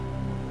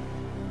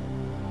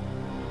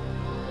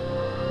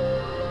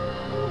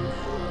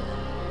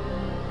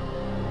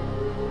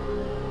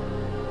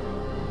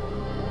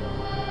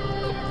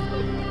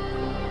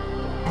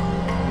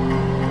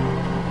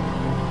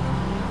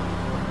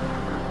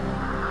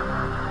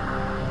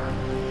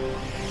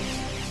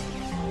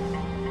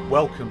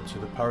Welcome to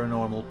the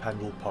Paranormal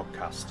Pendle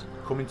podcast,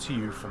 coming to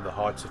you from the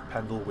heart of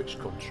Pendle Witch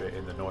Country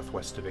in the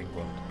northwest of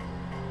England.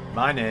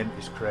 My name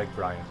is Craig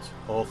Bryant,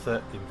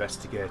 author,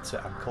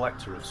 investigator and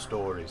collector of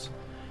stories.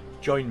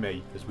 Join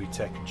me as we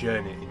take a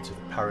journey into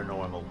the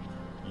paranormal,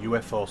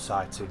 UFO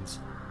sightings,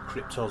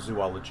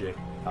 cryptozoology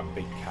and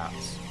big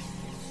cats.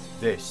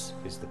 This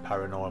is the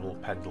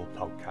Paranormal Pendle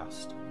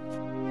podcast.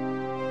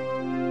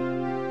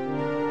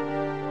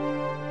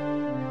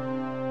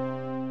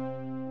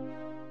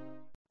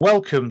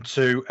 Welcome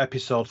to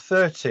episode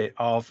 30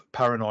 of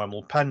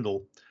Paranormal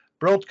Pendle,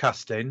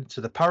 broadcasting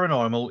to the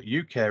Paranormal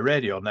UK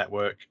radio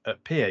network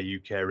at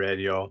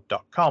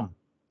paukradio.com.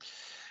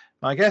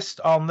 My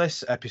guest on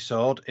this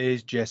episode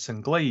is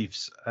Jason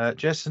Gleaves.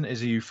 Jason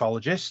is a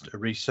ufologist, a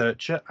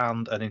researcher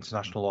and an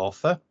international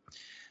author.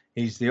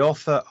 He's the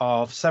author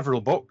of several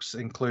books,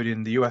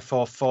 including The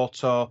UFO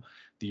Photo,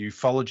 The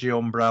Ufology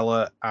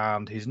Umbrella,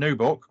 and his new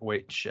book,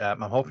 which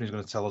I'm hoping he's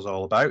going to tell us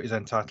all about, is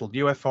entitled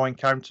UFO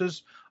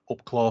Encounters,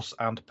 Up Close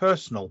and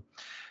Personal.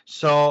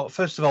 So,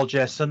 first of all,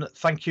 Jason,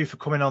 thank you for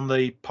coming on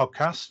the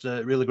podcast.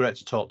 Really great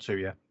to talk to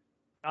you.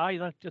 Aye,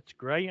 that's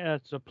great.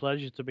 It's a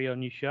pleasure to be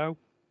on your show.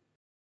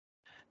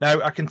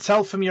 Now, I can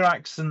tell from your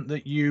accent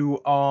that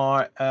you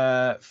are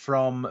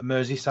from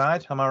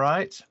Merseyside. Am I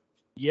right?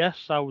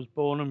 Yes, I was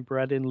born and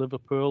bred in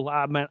Liverpool.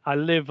 I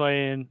live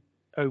in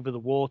over the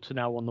water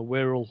now on the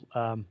Wirral,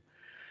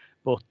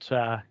 but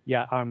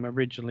I'm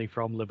originally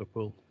from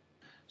Liverpool.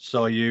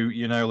 So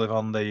you now live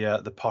on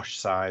the posh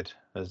side,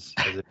 as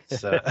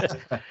it's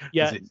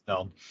yeah, as it's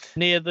known,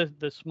 near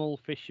the small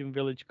fishing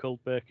village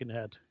called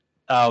Birkenhead.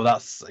 Oh,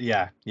 that's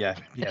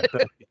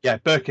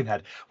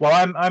Birkenhead.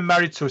 Well, I'm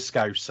married to a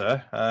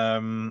Scouser,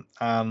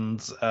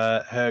 and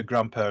her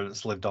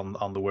grandparents lived on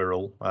the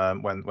Wirral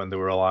when they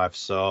were alive.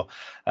 So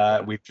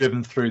we've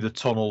driven through the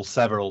tunnel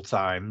several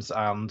times,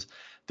 and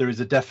there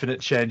is a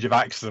definite change of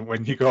accent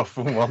when you go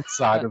from one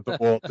side of the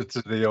water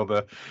to the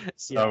other.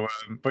 So,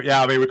 but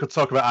yeah, I mean, we could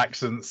talk about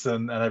accents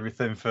and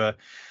everything for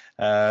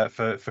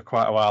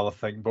quite a while, I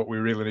think, but we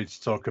really need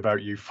to talk about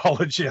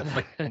ufology, I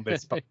think, on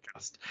this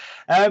podcast.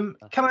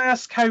 Can I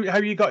ask how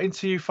you got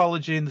into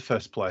ufology in the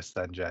first place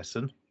then,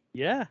 Jason?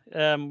 Yeah,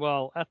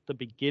 well, at the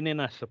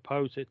beginning, I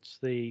suppose it's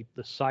the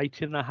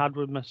sighting I had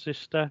with my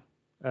sister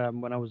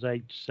when I was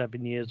age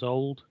 7 years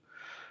old,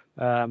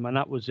 and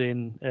that was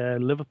in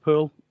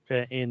Liverpool,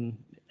 in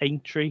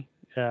Aintree,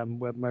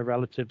 where my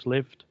relatives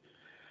lived,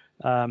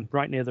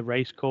 right near the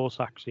racecourse,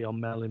 actually, on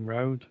Merlin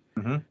Road.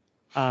 Mm-hmm.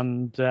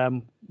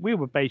 And we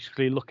were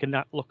basically looking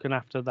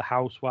after the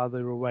house while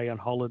they were away on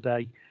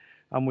holiday,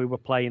 and we were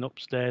playing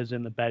upstairs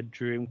in the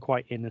bedroom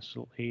quite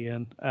innocently,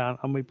 and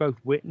we both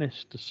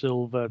witnessed a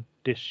silver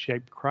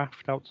disc-shaped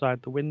craft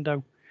outside the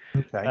window.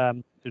 Okay.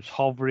 It was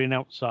hovering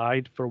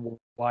outside for a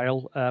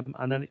while,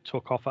 and then it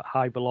took off at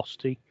high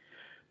velocity,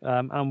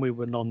 and we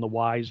were none the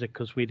wiser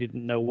because we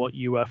didn't know what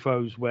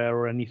UFOs were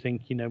or anything.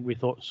 We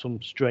thought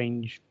some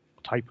strange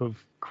type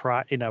of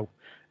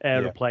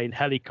aeroplane,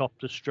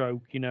 helicopter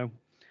stroke,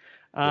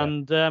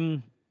 and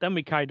then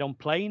we carried on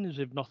playing as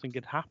if nothing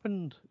had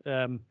happened.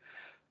 And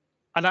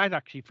I'd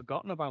actually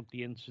forgotten about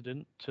the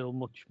incident till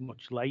much,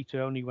 much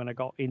later, only when I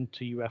got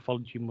into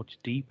ufology much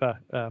deeper.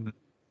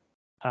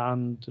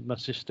 And my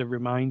sister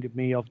reminded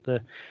me of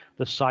the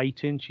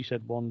sighting. She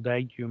said one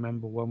day, "Do you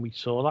remember when we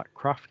saw that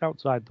craft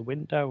outside the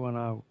window?"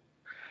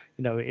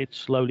 And it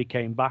slowly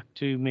came back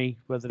to me,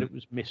 whether it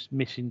was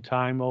missing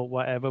time or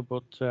whatever.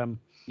 But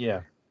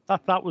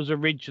that was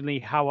originally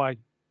how I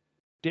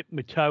dipped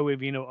my toe,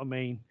 if you know what I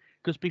mean.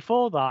 Because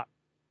before that,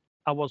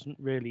 I wasn't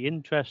really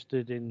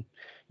interested in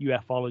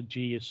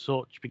ufology as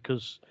such,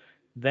 because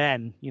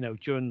then,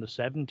 during the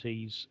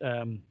 70s,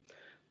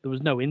 there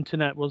was no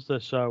internet, was there?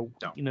 So,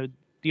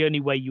 the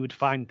only way you would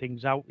find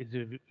things out is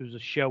if it was a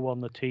show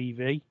on the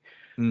TV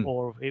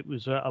or if it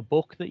was a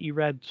book that you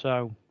read.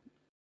 So,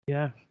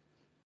 yeah.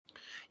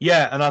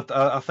 Yeah, and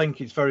I think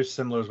it's very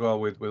similar as well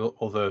with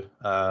other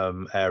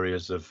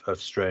areas of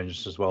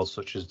strangeness as well,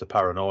 such as the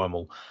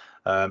paranormal.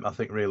 I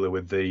think really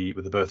with the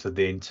birth of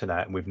the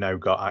internet, we've now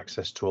got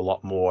access to a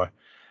lot more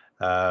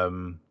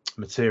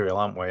material,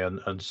 haven't we?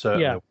 And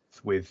certainly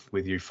with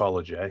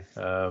ufology,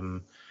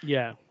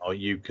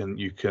 you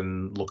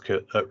can look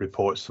at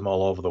reports from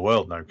all over the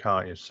world now,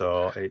 can't you?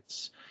 So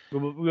we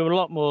were a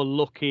lot more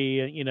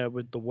lucky,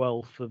 with the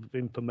wealth of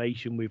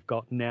information we've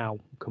got now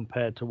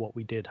compared to what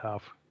we did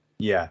have.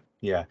 Yeah.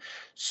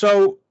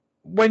 So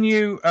when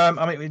you,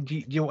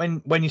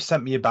 when you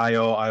sent me your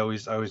bio, I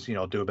always,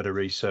 do a bit of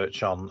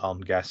research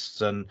on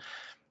guests, and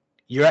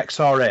your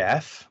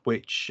ex-RAF,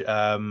 which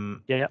I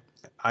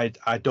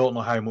don't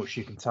know how much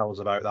you can tell us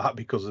about that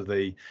because of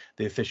the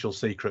Official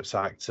Secrets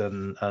Act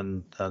and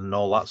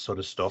all that sort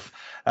of stuff.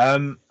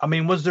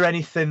 Was there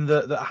anything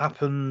that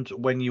happened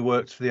when you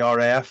worked for the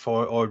RAF,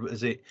 or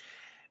is it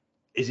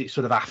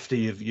sort of after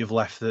you've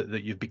left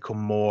that you've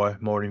become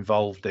more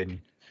involved in?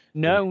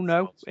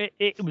 No.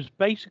 It was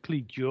basically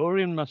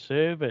during my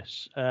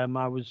service. I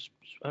was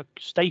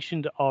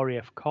stationed at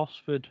RAF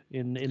Cosford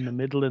in the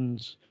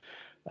Midlands,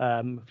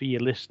 For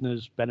your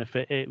listeners'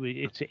 benefit,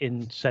 it's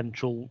in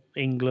central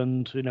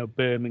England,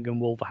 Birmingham,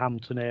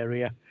 Wolverhampton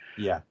area.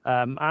 Yeah.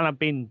 And I've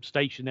been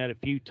stationed there a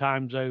few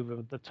times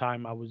over the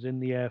time I was in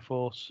the Air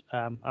Force.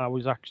 I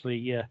was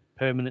actually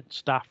permanent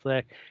staff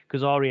there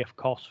because RAF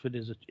Cosford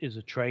is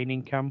a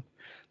training camp.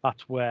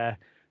 That's where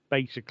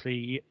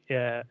basically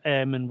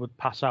airmen would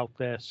pass out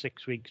their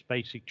 6 weeks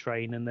basic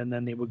training, and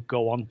then they would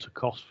go on to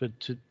Cosford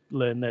to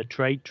learn their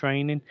trade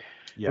training,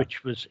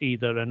 which was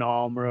either an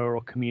armourer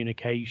or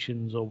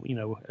communications or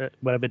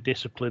whatever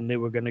discipline they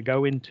were going to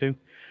go into.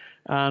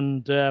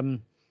 And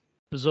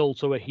there's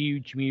also a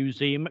huge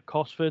museum at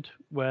Cosford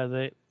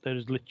where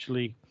there's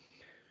literally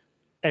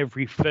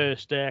every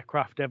first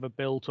aircraft ever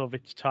built of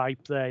its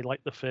type there,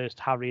 like the first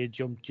Harrier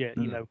jump jet,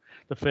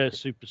 the first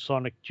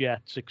supersonic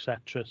jets,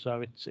 etc.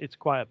 So it's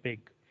quite a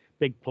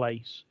big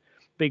place,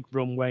 big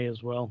runway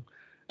as well.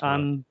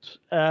 And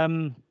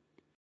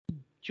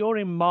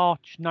during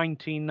March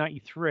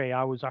 1993,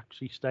 I was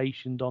actually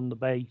stationed on the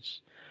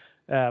base.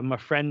 My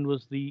friend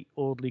was the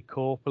orderly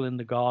corporal in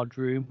the guard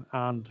room,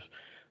 and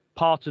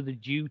part of the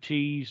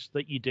duties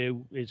that you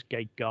do is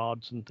gate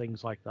guards and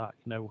things like that,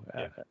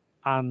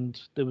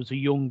 and there was a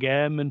young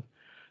airman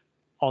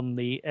on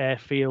the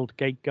airfield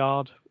gate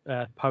guard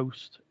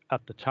post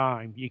at the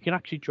time. You can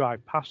actually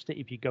drive past it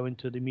if you go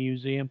into the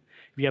museum.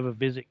 If you ever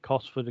visit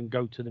Cosford and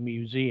go to the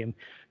museum,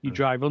 you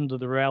drive under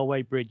the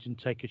railway bridge and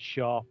take a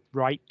sharp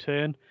right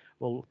turn.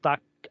 Well,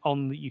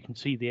 you can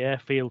see the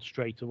airfield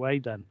straight away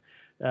then.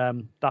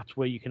 That's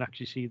where you can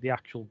actually see the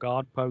actual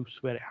guard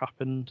post where it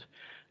happened.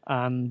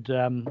 And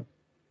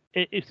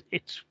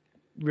it's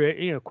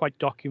really, quite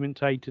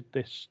documented,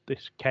 this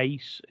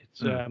case.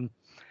 It's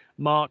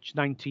March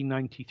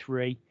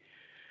 1993.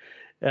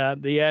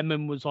 The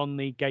airman was on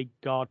the gate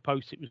guard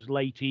post. It was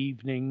late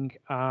evening,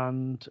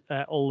 and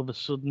all of a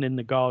sudden in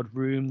the guard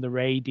room, the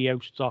radio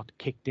started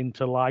kicked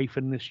into life,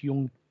 and this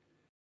young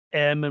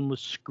airman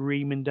was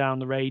screaming down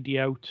the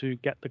radio to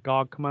get the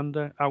guard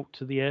commander out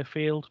to the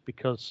airfield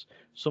because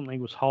something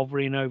was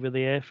hovering over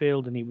the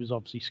airfield, and he was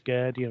obviously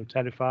scared,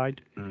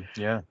 terrified.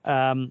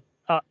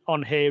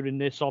 On hearing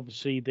this,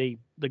 obviously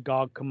the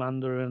guard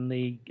commander and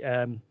the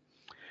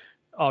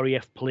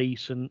RAF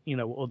police and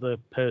other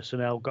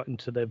personnel got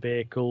into their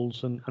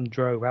vehicles and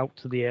drove out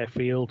to the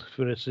airfield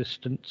for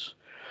assistance.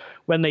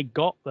 When they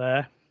got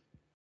there,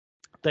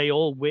 they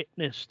all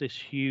witnessed this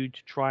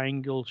huge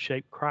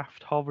triangle-shaped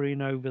craft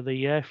hovering over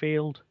the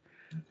airfield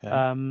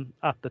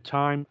at the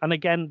time. And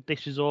again,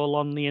 this is all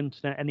on the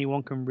internet.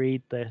 Anyone can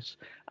read this.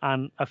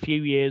 And a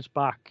few years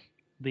back,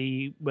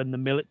 when the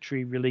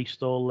military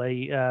released all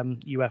the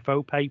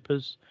UFO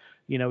papers,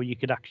 you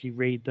could actually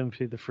read them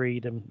through the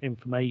Freedom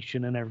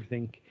Information and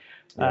everything.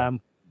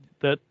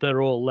 That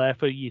they're all there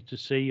for you to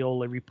see, all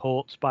the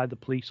reports by the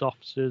police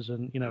officers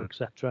and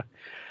etc.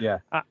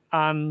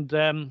 And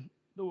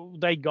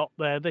they got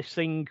there. This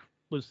thing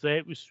was there.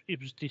 It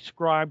was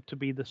described to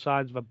be the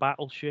size of a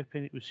battleship,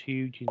 and it was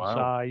huge in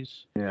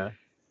size.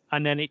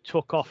 And then it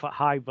took off at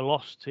high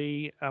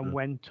velocity and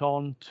went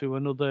on to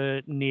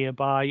another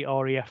nearby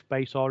RAF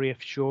base,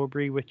 RAF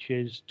Shawbury, which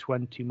is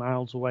 20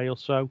 miles away or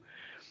so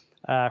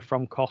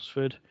from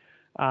Cosford.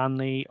 And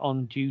the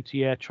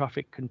on-duty air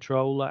traffic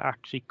controller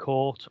actually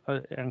caught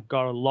and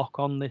got a lock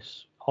on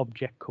this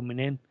object coming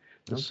in,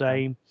 the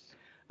same.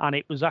 And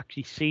it was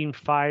actually seen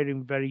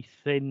firing very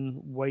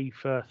thin,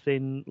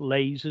 wafer-thin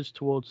lasers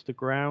towards the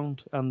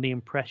ground. And the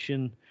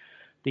impression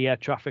the air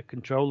traffic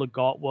controller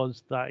got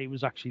was that it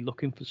was actually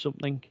looking for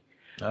something.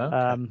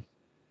 And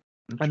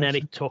then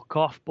it took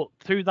off. But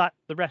through the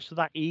rest of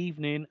that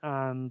evening,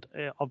 and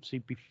obviously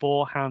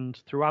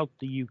beforehand throughout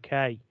the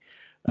UK,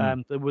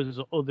 there was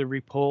other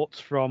reports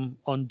from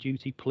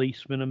on-duty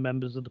policemen and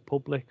members of the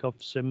public of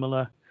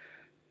similar,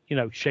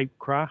 shaped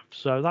craft.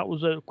 So that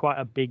was quite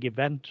a big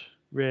event,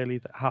 really,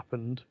 that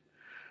happened.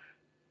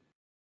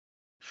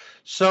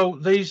 So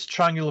these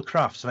triangular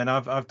crafts, I mean,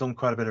 I've done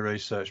quite a bit of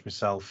research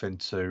myself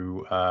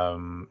into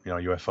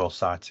UFO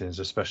sightings,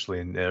 especially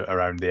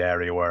around the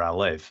area where I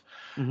live.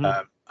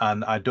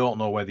 And I don't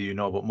know whether you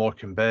know, but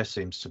Morecambe Bay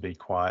seems to be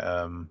quite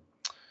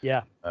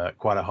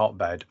quite a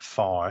hotbed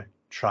for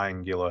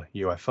triangular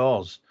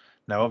UFOs.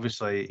 Now,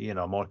 obviously,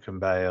 Morecambe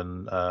Bay,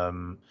 and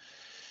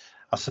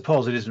I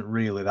suppose it isn't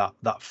really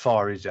that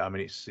far, is it? I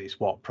mean, it's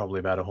what, probably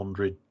about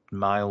 100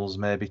 miles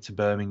maybe to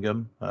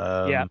Birmingham,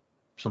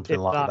 something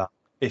like that.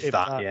 If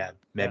that,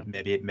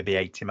 maybe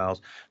 80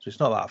 miles. So it's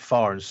not that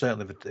far, and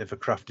certainly if a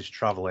craft is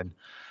traveling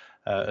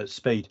at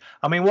speed.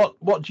 I mean,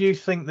 what do you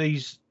think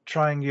these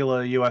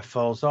triangular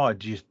UFOs are?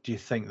 Do you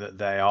think that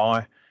they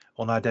are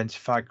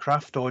unidentified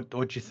craft, or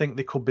do you think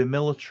they could be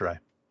military?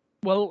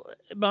 Well,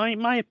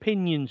 my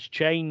opinion's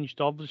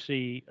changed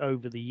obviously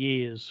over the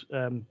years,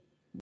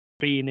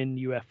 being in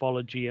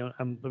ufology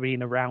and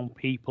being around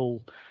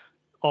people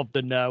of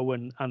the know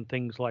and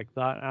things like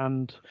that.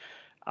 And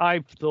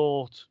I've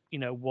thought,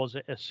 was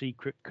it a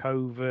secret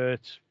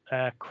covert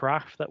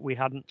craft that we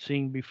hadn't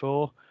seen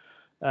before?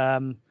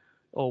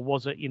 Or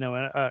was it,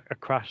 a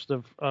craft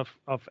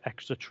of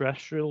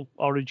extraterrestrial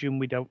origin?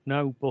 We don't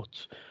know.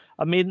 But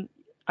I mean,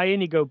 I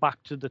only go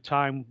back to the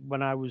time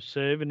when I was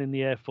serving in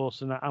the Air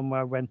Force, and when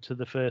I went to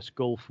the first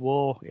Gulf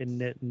War in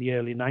the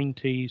early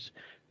 90s,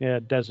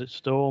 Desert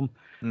Storm.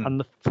 And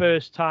the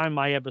first time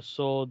I ever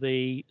saw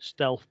the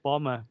stealth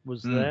bomber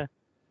was there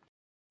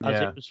as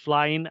it was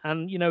flying.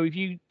 And, if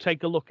you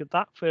take a look at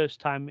that first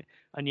time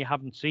and you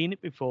haven't seen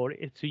it before,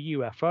 it's a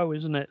UFO,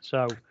 isn't it?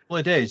 So, well,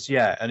 it is,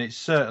 yeah. And it's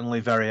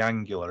certainly very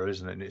angular,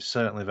 isn't it? And it's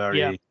certainly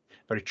very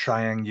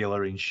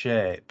triangular in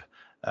shape.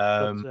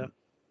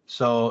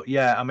 So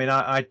yeah, I mean,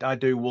 I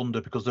do wonder,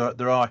 because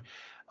there are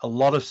a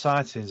lot of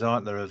sightings,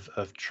 aren't there,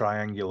 of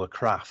triangular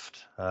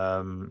craft.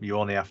 You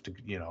only have to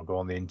go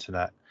on the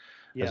internet,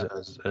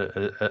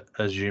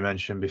 as you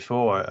mentioned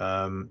before,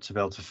 to be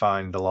able to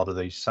find a lot of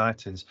these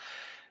sightings.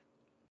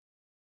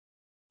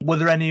 Were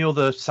there any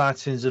other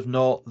sightings of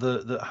note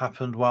that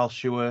happened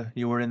whilst you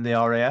were in the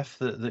RAF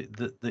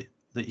that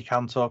you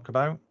can talk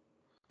about?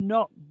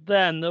 Not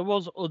then. There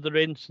was other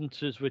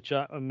instances which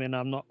I mean,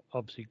 I'm not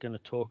obviously going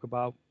to talk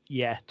about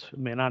yet. I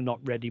mean, I'm not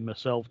ready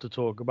myself to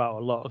talk about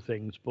a lot of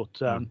things, but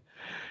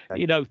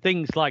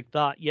things like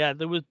that. Yeah,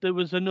 there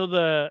was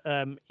another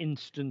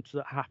instance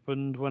that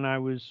happened when I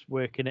was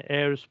working at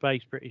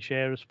Aerospace, British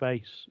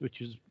Aerospace, which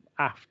was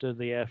after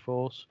the Air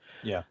Force.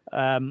 Yeah.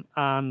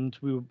 And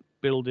we were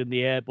building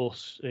the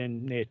Airbus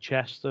near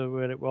Chester,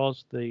 where it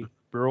was the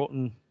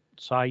Broughton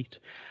site.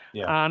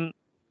 Yeah. And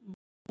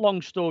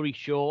long story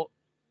short,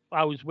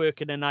 I was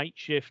working a night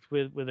shift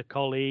with a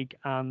colleague,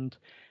 and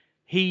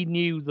he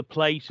knew the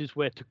places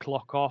where to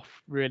clock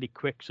off really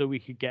quick so we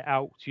could get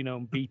out,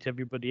 and beat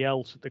everybody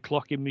else at the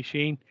clocking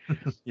machine.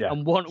 Yeah.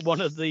 And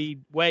one of the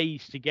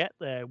ways to get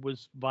there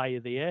was via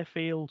the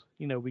airfield.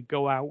 We'd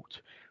go out,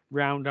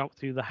 round out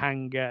through the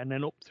hangar, and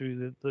then up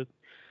through the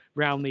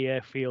round the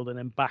airfield, and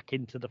then back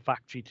into the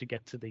factory to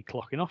get to the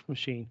clocking off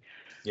machine.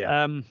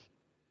 Yeah.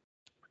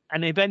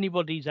 And if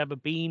anybody's ever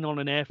been on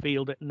an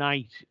airfield at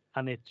night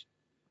and it's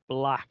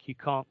black, you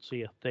can't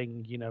see a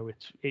thing,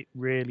 it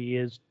really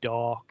is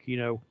dark,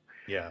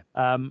 Yeah.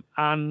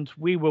 And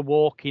we were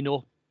walking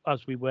up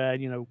as we were,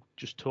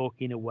 just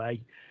talking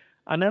away,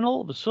 and then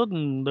all of a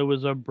sudden there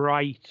was a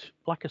bright,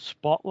 like a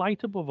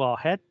spotlight above our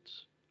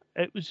heads.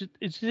 It's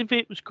as if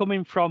it was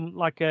coming from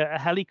like a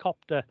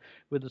helicopter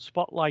with a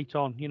spotlight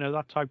on,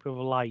 that type of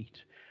a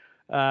light.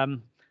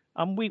 And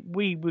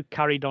we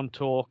carried on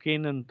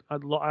talking, and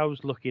I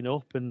was looking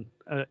up, and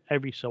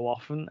every so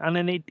often, and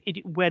then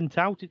it went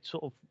out. It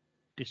sort of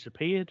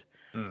disappeared,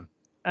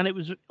 and it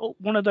was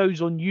one of those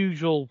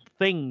unusual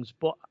things.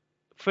 But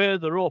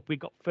we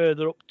got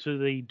further up to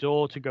the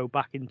door to go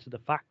back into the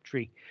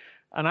factory,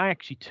 and I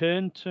actually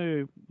turned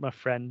to my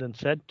friend and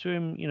said to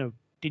him,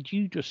 did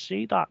you just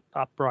see that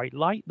bright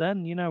light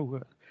then?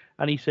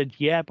 And he said,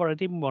 yeah, but I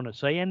didn't want to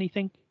say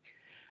anything.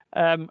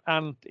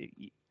 And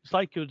it's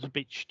like it was a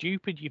bit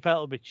stupid. You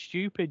felt a bit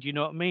stupid, you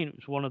know what I mean? It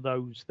was one of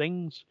those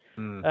things.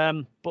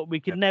 But we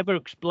could never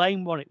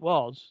explain what it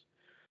was.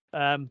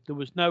 There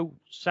was no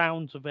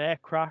sounds of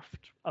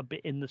aircraft a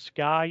bit in the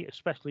sky,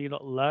 especially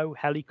not low,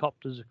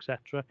 helicopters,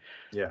 etc.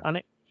 Yeah.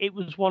 And it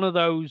was one of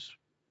those,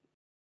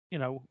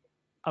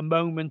 a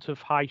moment of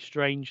high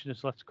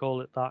strangeness, let's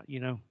call it that,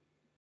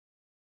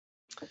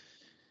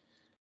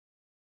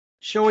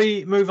 Shall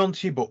we move on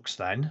to your books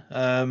then?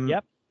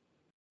 Yep.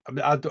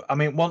 I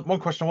mean, one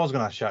question I was going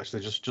to ask you,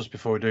 actually, just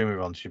before we do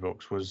move on to your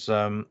books, was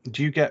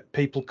do you get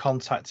people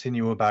contacting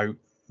you about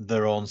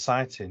their own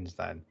sightings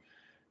then?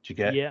 Do you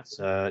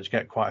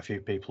get quite a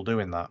few people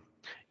doing that?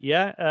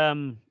 Yeah.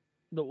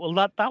 Well,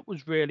 that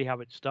was really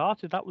how it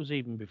started. That was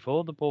even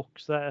before the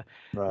books. Right.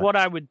 What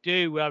I would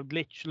do, I would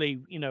literally,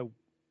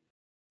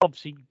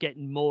 obviously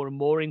getting more and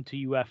more into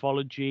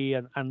ufology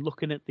and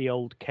looking at the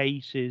old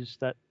cases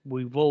that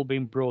we've all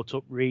been brought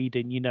up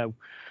reading,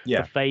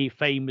 the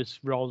famous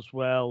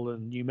Roswell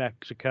and New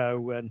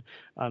Mexico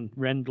and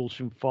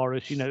Rendlesham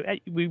Forest.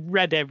 We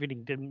read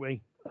everything, didn't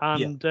we?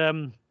 And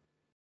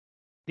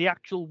the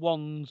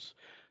actual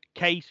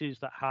cases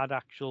that had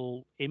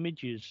actual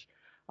images,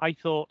 I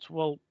thought,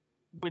 well,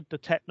 with the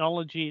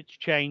technology, it's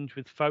changed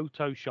with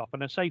Photoshop.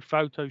 And I say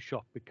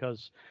Photoshop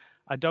because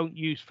I don't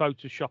use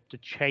Photoshop to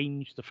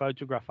change the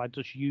photograph. I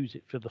just use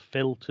it for the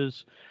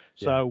filters.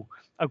 So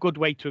a good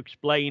way to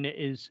explain it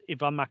is if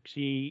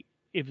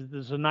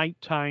there's a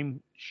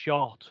nighttime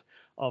shot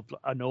of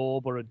an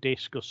orb or a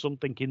disc or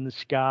something in the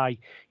sky,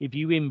 if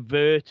you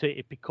invert it,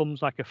 it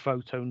becomes like a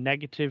photo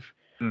negative.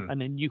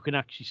 And then you can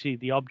actually see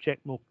the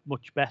object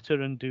much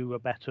better and do a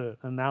better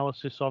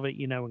analysis of it,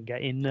 and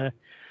get in there.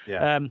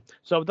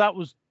 So that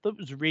was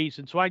the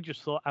reason. So I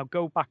just thought I'll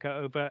go back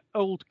over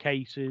old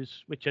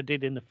cases, which I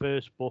did in the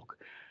first book,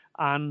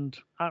 and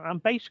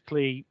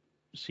basically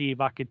see if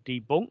I could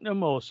debunk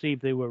them or see if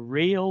they were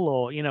real,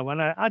 or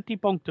and I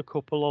debunked a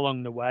couple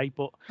along the way,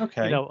 but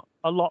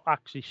a lot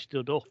actually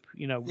stood up,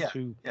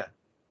 to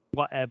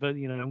whatever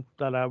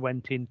that I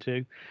went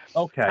into.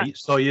 Okay,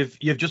 so you've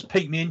just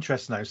piqued me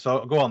interest now.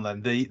 So go on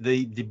then. The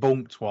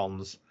debunked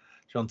ones. Do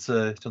you want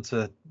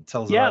to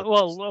tell us? Yeah,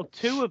 well,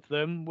 two of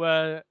them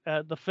were.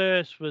 The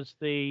first was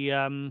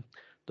the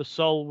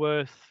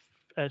Solworth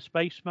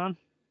spaceman.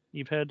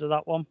 You've heard of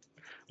that one?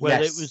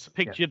 where Yes. it was a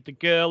picture of the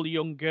girl, a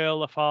young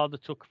girl. Her father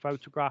took a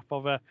photograph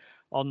of her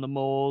on the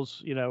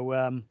moors,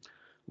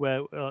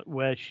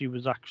 where she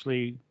was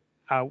actually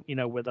out,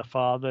 with her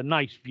father.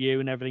 Nice view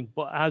and everything.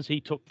 But as he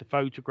took the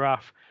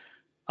photograph,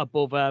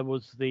 above her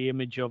was the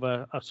image of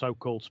a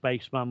so-called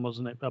spaceman,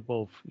 wasn't it?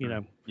 Above,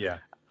 Yeah.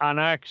 And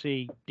I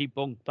actually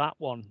debunked that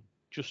one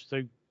just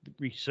through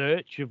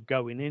research of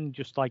going in,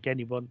 just like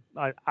anyone.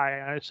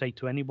 I say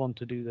to anyone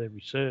to do their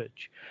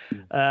research.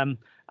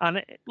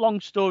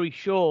 Long story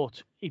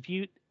short,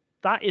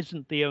 that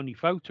isn't the only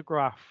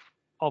photograph.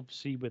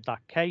 Obviously, with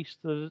that case,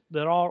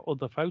 there are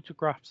other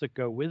photographs that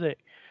go with it.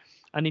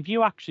 And if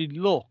you actually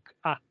look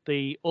at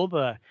the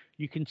other,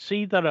 you can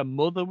see that her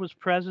mother was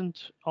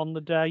present on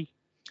the day.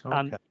 Okay.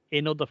 And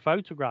in other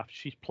photographs,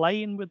 she's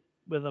playing with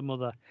her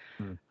mother.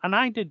 And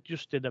I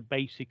just did a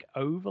basic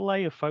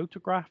overlay of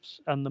photographs,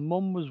 and the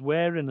mum was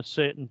wearing a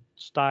certain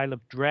style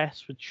of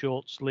dress with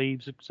short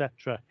sleeves,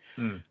 etc.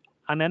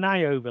 And then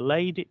I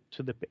overlaid it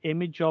to the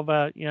image of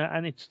her,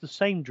 and it's the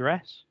same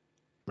dress.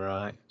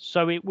 Right.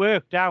 So it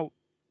worked out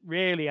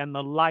really, and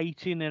the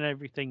lighting and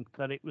everything,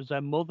 that it was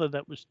her mother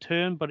that was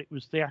turned, but it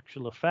was the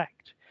actual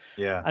effect.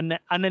 Yeah. And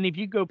then if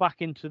you go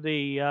back into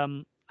the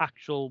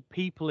actual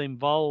people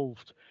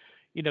involved,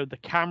 the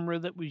camera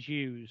that was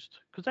used,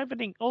 because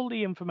everything, all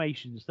the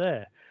information's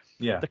there.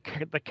 Yeah.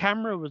 The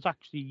camera was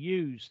actually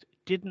used. It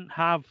didn't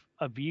have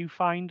a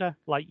viewfinder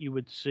like you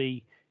would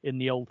see in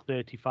the old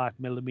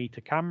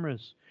 35mm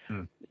cameras.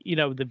 The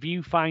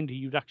viewfinder,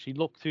 you'd actually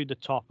look through the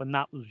top, and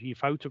that was your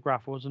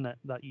photograph, wasn't it,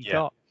 that you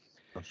got?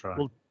 That's right.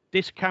 Well,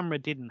 this camera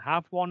didn't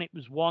have one. It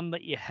was one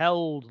that you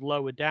held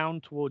lower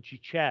down towards your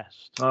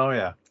chest. Oh,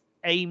 yeah.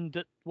 Aimed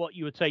at what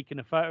you were taking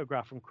a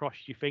photograph and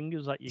crossed your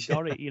fingers that you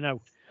got it,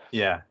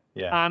 Yeah.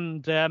 Yeah.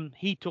 And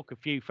he took a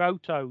few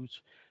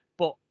photos,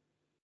 but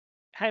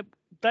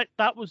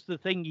that was the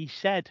thing he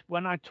said.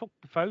 When I took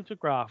the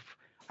photograph,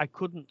 I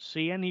couldn't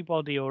see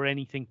anybody or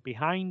anything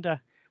behind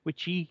her,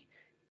 which he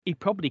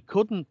probably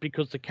couldn't,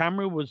 because the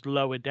camera was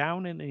lower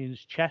down in his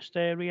chest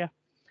area.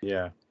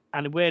 Yeah.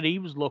 And where he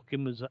was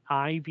looking was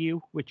eye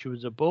view, which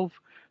was above.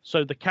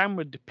 So the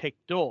camera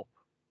picked up.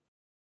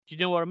 Do you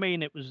know what I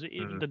mean? It was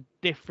the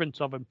difference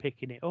of him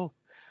picking it up.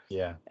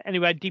 Yeah.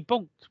 Anyway, I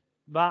debunked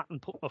that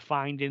and put my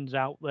findings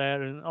out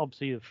there, and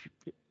obviously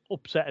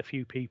upset a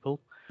few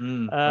people.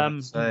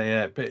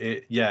 Yeah, but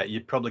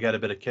you'd probably get a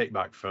bit of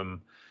kickback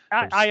from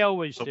I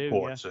always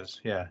supporters.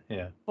 do.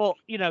 Yeah. But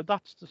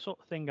that's the sort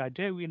of thing I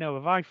do.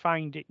 If I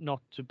find it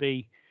not to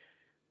be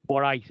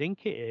what I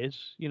think it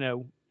is,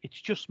 it's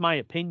just my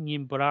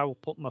opinion, but I will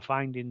put my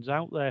findings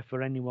out there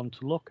for anyone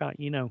to look at.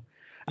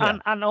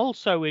 And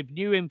also, if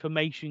new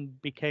information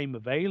became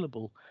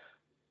available,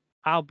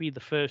 I'll be the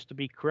first to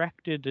be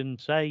corrected and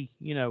say,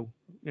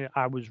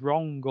 I was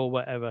wrong or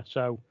whatever.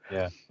 So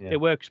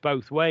it works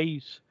both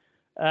ways.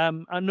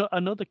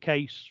 Another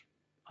case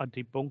I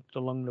debunked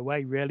along the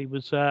way really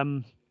was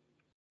Mr.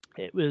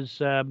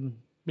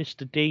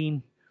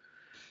 Dean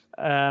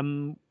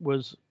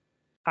was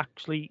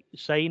actually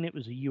saying it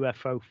was a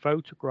UFO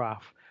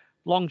photograph.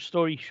 Long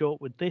story short,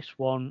 with this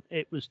one,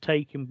 it was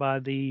taken by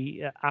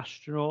the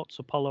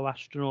Apollo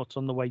astronauts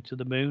on the way to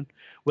the moon.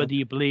 Whether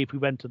you believe we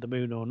went to the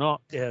moon or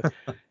not, they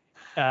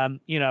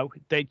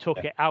took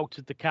it out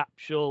of the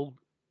capsule,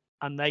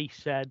 and they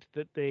said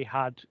that they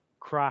had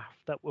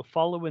craft that were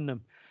following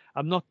them.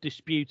 I'm not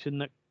disputing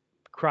that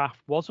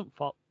craft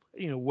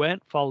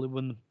weren't following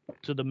them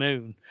to the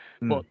moon,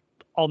 but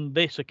on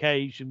this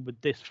occasion with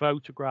this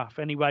photograph,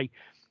 anyway,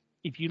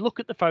 if you look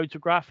at the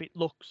photograph, it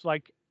looks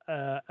like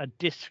a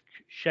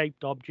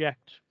disc-shaped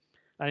object,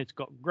 and it's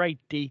got great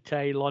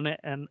detail on it.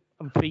 And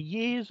for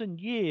years and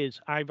years,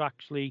 I've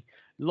actually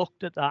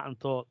looked at that and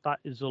thought that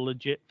is a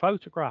legit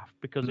photograph,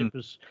 because it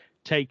was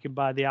taken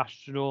by the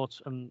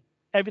astronauts and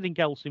everything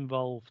else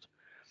involved.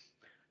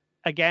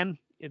 Again,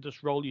 you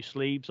just roll your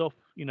sleeves up,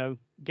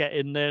 get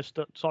in there,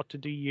 start to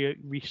do your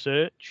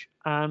research.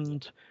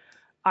 And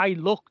I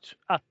looked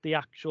at the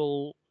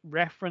actual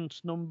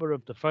reference number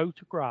of the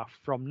photograph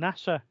from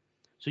NASA.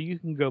 So you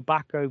can go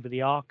back over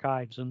the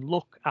archives and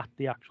look at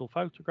the actual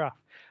photograph.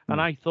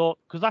 And I thought,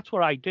 because that's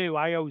what I do,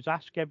 I always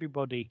ask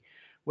everybody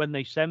when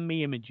they send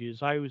me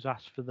images, I always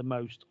ask for the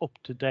most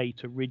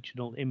up-to-date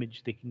original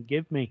image they can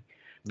give me,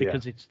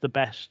 because it's the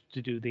best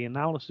to do the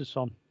analysis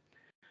on.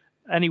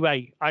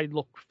 Anyway, I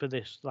looked for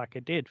this like I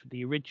did for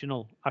the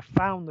original. I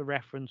found the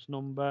reference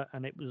number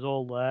and it was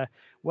all there.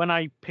 When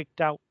I picked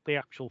out the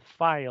actual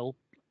file,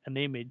 an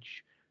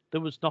image,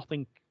 there was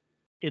nothing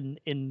in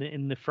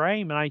the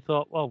frame. And I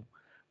thought, well,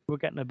 we're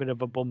getting a bit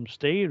of a bum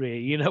steer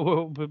here,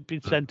 we've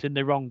been sent in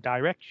the wrong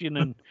direction.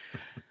 And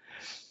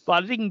but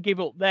I didn't give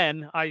up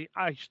then. I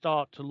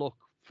start to look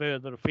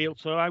further afield.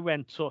 So I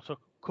went sort of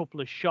a couple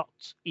of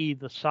shots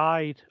either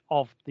side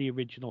of the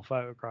original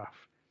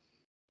photograph.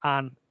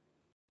 And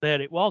there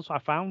it was. I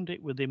found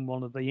it within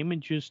one of the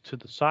images to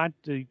the side,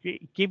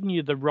 giving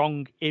you the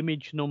wrong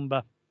image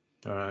number.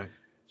 All right.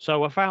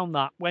 So I found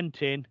that,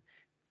 went in,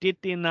 did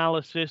the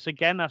analysis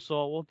again. I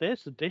saw, well,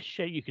 there's the dish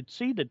shape. You could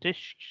see the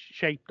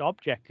dish-shaped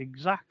object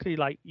exactly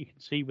like you can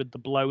see with the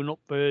blown-up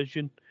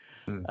version.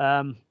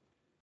 And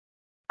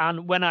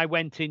when I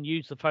went in,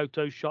 used the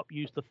Photoshop,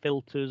 used the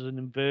filters and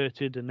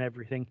inverted and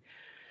everything,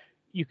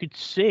 you could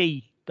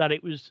see that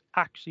it was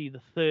actually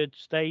the third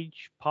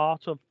stage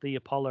part of the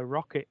Apollo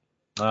rocket.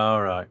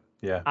 All right.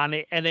 Yeah. And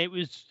it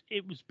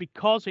was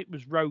because it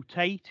was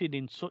rotated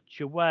in such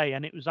a way,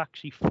 and it was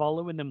actually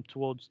following them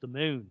towards the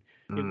moon.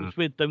 It was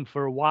with them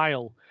for a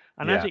while,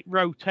 and as it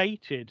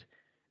rotated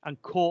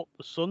and caught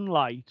the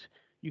sunlight,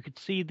 you could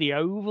see the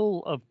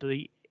oval of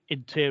the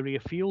interior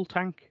fuel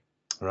tank.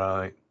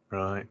 Right.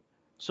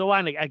 So,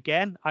 and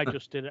again, I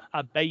just did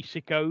a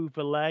basic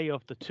overlay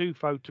of the two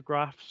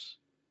photographs,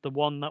 the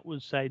one that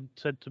was said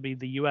to be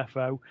the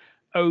UFO,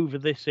 over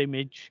this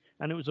image,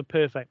 and it was a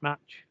perfect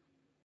match.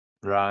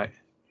 Right.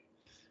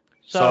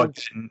 So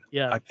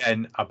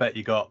again, I bet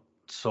you got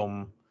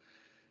some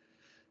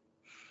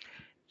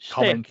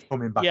comments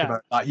coming back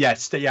about that.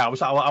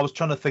 I was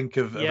trying to think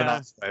of an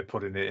nice way of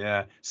putting it.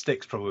 Yeah,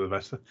 stick's probably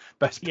the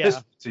best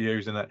to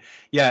use, isn't it?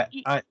 Yeah,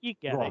 you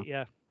get it.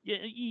 Yeah,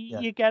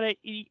 you get it.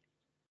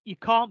 You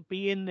can't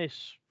be in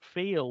this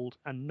field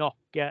and not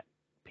get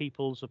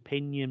people's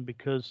opinion,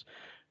 because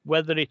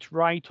whether it's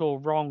right or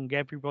wrong,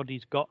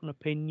 everybody's got an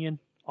opinion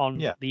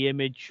on the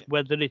image,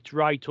 whether it's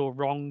right or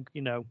wrong,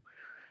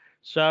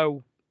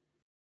 So,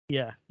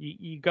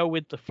 you go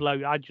with the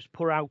flow. I just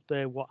put out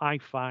there what I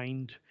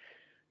find.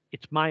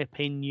 It's my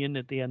opinion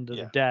at the end of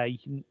the day.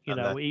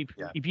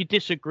 If you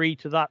disagree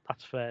to that,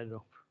 that's fair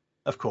enough.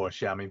 Of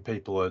course, yeah. I mean,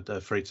 people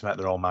are free to make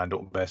their own mind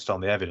up based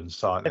on the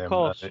evidence, aren't they? Of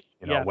course,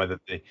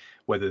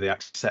 whether they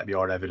accept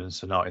your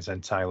evidence or not is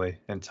entirely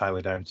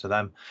down to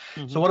them.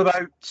 So, what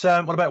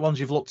about ones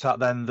you've looked at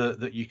then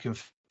that you can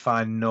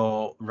find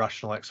no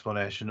rational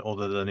explanation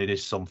other than it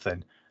is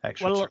something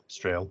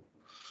extraterrestrial? Well,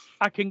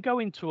 I can go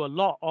into a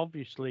lot,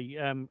 obviously.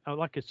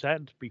 Like I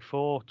said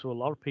before to a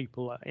lot of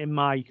people, in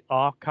my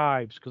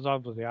archives, because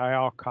obviously I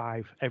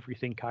archive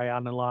everything I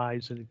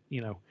analyze, and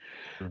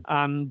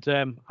and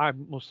I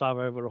must have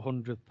over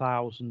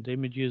 100,000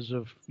 images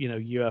of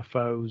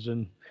UFOs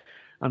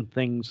and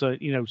things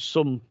that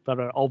some that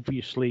are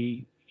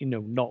obviously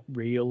not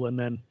real, and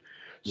then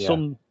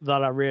some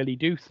that I really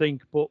do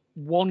think. But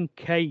one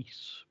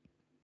case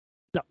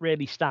that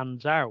really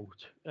stands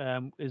out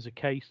is a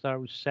case that I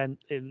was sent.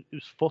 It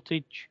was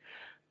footage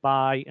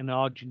by an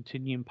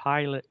Argentinian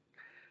pilot,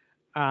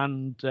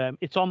 and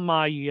it's on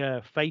my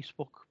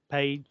Facebook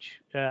page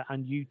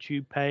and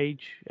YouTube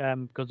page,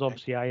 because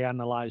obviously I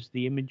analysed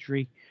the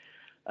imagery,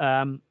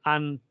 and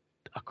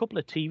a couple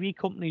of TV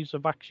companies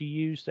have actually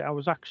used it. I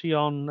was actually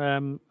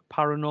on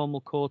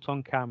Paranormal Caught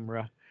on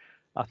Camera.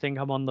 I think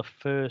I'm on the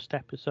first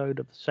episode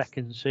of the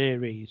second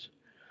series.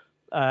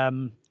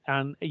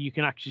 And you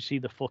can actually see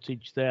the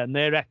footage there, and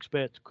their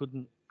experts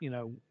couldn't,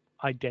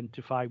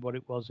 identify what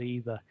it was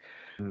either.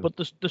 But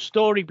the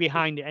story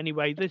behind it,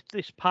 anyway,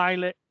 this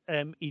pilot,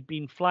 he'd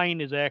been flying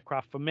his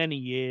aircraft for many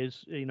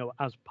years,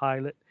 as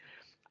pilot,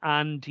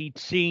 and he'd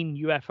seen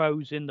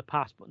UFOs in the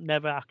past, but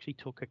never actually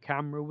took a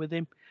camera with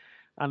him.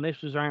 And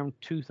this was around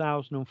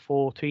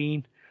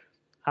 2014,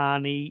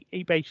 and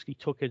he basically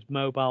took his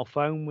mobile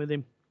phone with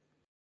him.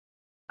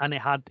 And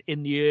it had,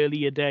 in the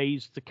earlier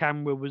days, the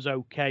camera was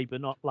okay,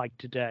 but not like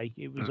today.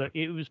 It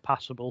was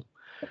passable.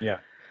 Yeah.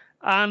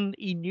 And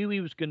he knew he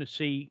was going to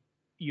see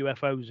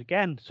UFOs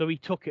again, so he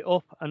took it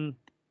up. And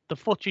the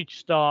footage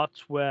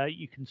starts where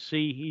you can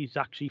see he's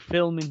actually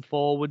filming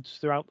forwards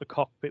throughout the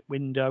cockpit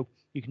window.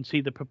 You can see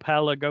the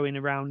propeller going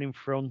around in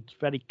front,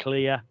 very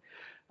clear.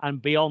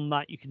 And beyond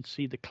that, you can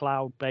see the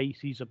cloud base.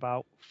 He's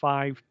about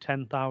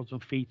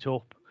 10,000 feet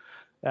up,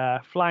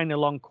 flying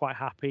along quite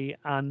happy.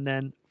 And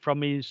then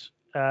from his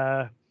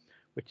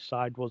which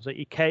side was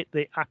it?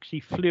 They actually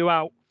flew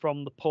out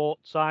from the port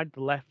side,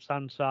 the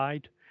left-hand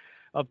side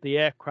of the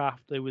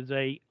aircraft. There was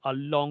a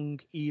long,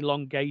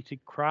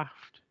 elongated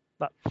craft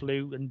that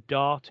flew and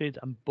darted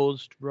and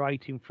buzzed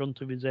right in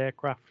front of his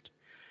aircraft,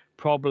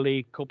 probably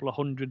a couple of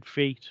 100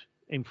 feet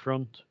in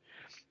front.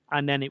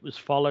 And then it was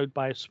followed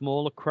by a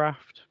smaller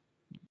craft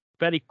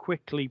very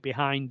quickly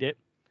behind it.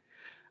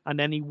 And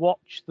then he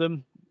watched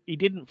them. He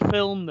didn't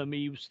film them.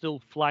 He was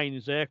still flying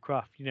his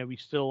aircraft.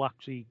 He's still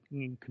actually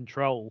in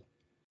control.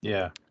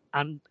 Yeah.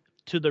 And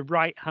to the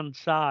right-hand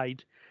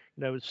side,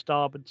 the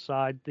starboard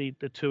side, the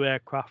two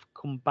aircraft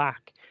come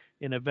back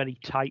in a very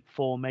tight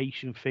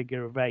formation,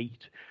 figure of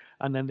 8.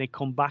 And then they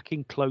come back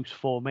in close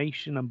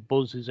formation and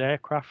buzz his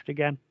aircraft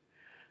again.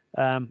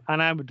 And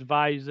I would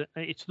advise,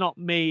 it's not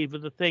me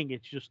with the thing,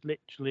 it's just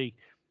literally,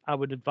 I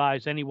would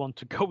advise anyone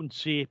to go and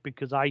see it,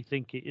 because I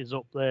think it is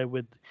up there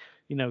with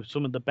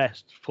some of the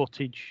best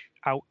footage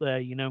out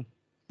there.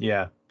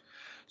 Yeah.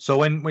 So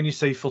when you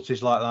see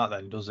footage like that,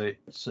 then does it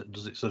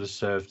sort of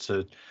serve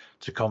to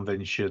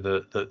convince you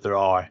that there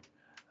are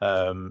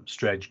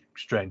strange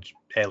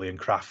alien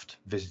craft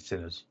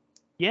visiting us?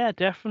 Yeah,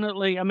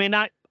 definitely. I mean,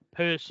 I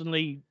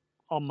personally,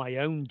 on my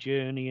own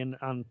journey and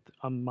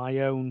on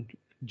my own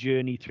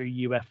journey through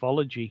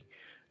ufology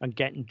and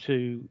getting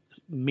to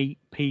meet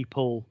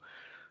people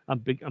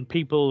and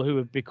people who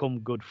have become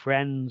good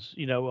friends,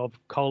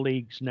 of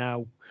colleagues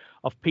now,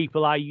 of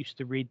people I used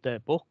to read their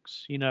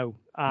books,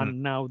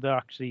 and now they're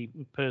actually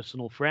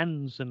personal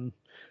friends, and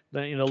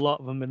a lot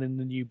of them are in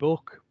the new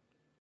book.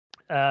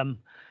 And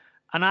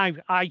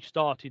I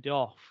started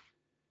off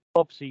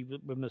obviously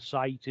with my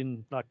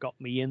sighting that got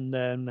me in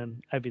there, and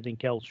then everything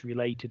else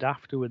related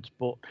afterwards.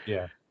 But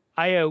yeah,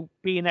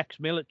 being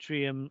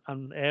ex-military and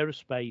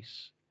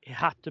aerospace, it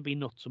had to be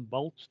nuts and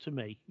bolts to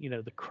me.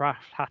 The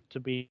craft had to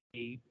be,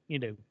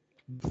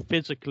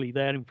 physically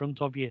there in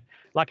front of you,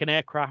 like an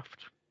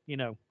aircraft.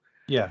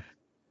 yeah,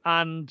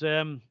 And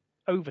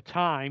over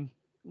time,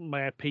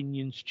 my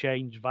opinions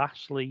changed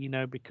vastly.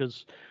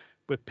 Because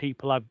with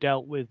people I've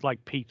dealt with,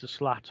 like Peter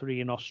Slattery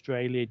in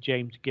Australia,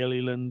 James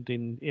Gilliland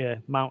in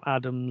Mount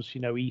Adams,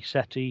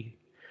 ECETI,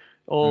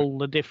 all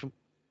the different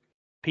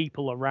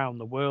people around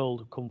the world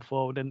have come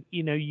forward, and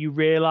you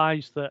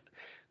realize that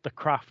the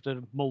craft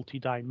are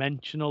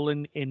multi-dimensional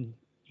in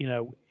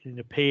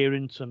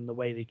appearance and the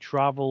way they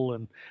travel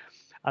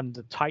and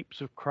the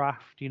types of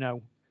craft,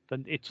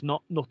 then it's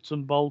not nuts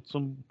and bolts,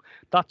 and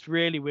that's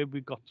really where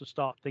we've got to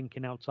start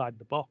thinking outside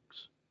the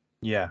box.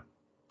 yeah.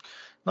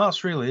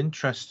 That's really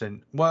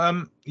interesting.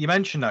 Well, you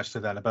mentioned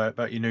actually then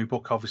about your new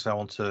book. Obviously, I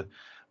want to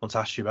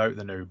ask you about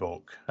the new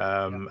book,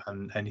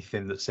 and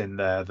anything that's in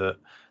there that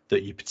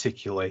you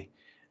particularly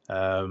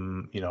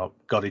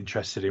got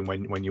interested in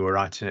when you were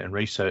writing it and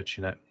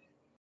researching it.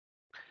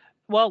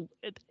 Well,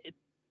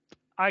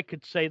 I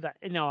could say that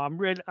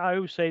I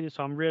always say this,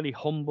 I'm really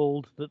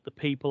humbled that the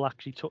people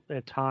actually took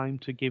their time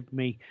to give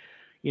me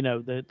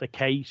the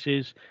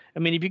cases. I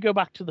mean, if you go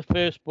back to the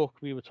first book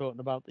we were talking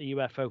about, the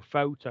UFO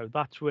photo,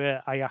 that's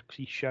where I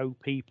actually show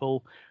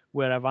people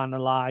where I've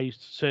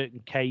analyzed certain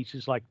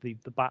cases, like the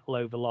battle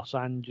over Los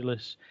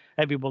Angeles.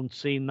 Everyone's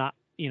seen that,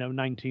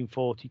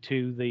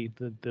 1942,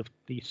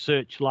 the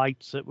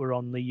searchlights that were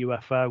on the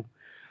UFO.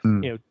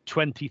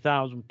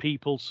 20,000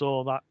 people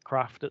saw that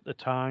craft at the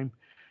time.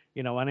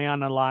 And I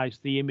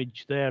analysed the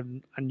image there,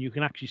 and you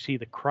can actually see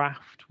the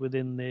craft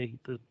within the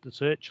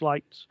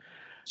searchlights.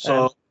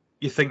 So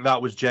you think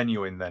that was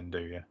genuine then, do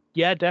you?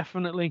 Yeah,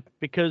 definitely.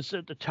 Because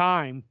at the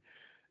time,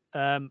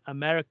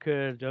 America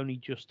had only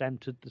just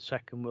entered the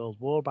Second World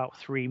War, about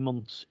 3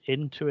 months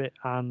into it.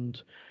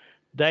 And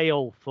they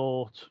all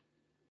thought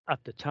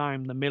at the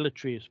time, the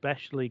military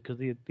especially, because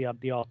they had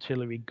the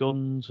artillery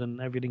guns and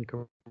everything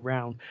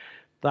around,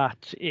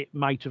 that it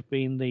might have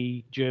been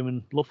the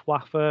German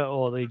Luftwaffe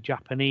or the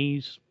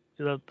Japanese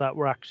that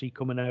were actually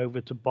coming over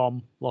to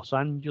bomb Los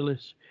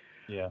Angeles.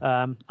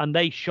 Yeah. And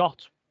they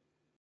shot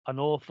an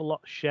awful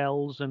lot of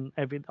shells and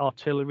every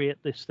artillery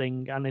at this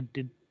thing, and it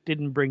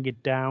didn't bring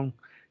it down,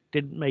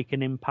 didn't make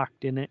an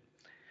impact in it.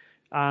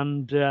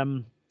 And,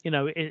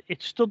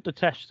 it stood the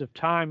test of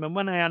time. And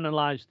when I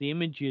analysed the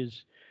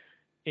images,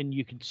 and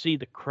you can see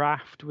the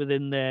craft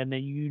within there, and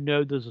then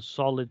there's a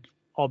solid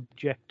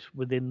object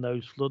within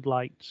those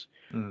floodlights.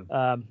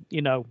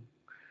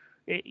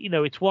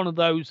 It's one of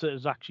those that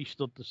has actually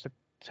stood the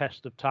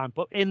test of time.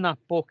 But in that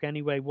book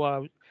anyway,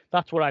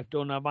 that's what I've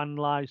done. I've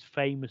analysed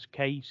famous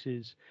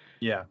cases,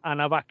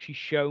 and I've actually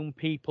shown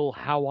people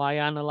how I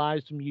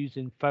analysed them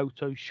using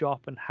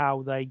Photoshop and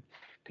how they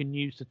can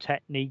use the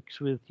techniques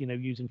with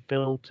using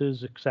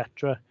filters,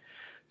 etc.,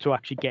 to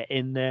actually get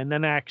in there. And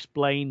then I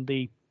explained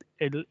the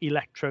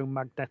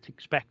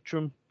electromagnetic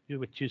spectrum,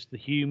 which is the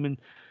human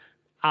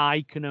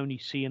eye can only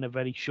see in a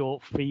very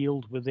short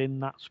field within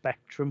that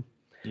spectrum.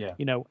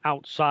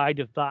 Outside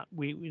of that,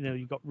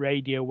 you've got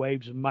radio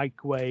waves and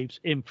microwaves,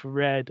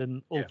 infrared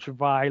and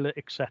ultraviolet,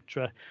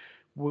 etc.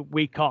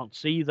 We can't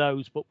see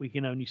those, but we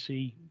can only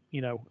see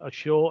a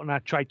short, and I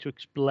tried to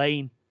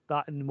explain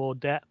that in more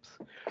depth.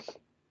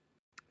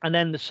 And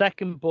then the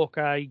second book,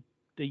 the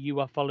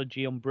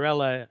ufology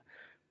umbrella,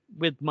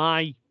 with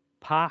my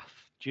path,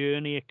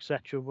 journey,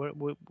 etc.,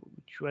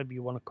 whichever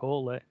you want to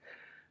call it,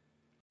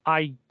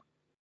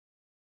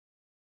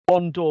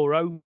 one door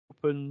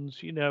opens,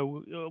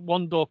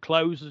 one door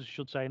closes, I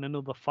should say, and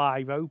another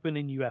 5 open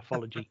in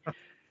ufology.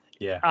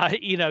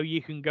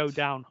 You can go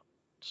down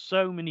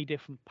so many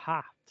different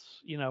paths,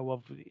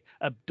 of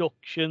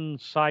abduction,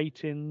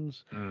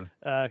 sightings,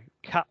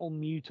 cattle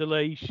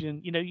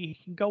mutilation. You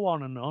can go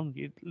on and on.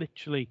 You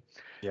literally,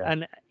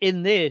 and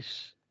in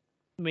this,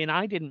 I mean,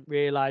 I didn't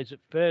realize at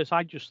first.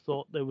 I just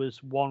thought there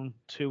was 1,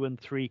 2, and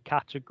 3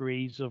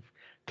 categories of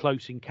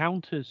close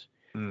encounters.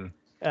 And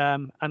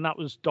that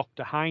was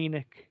Dr.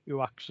 Hynek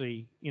who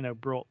actually,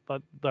 brought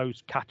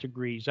those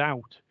categories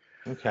out.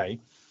 Okay.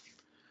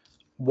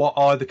 What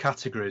are the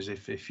categories,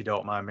 if you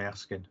don't mind me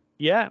asking?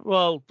 Yeah,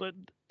 well, but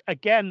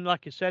again,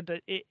 like I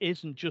said, it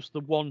isn't just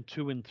the 1,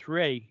 2, and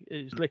 3.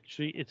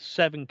 It's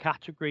 7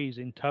 categories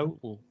in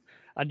total.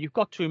 And you've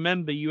got to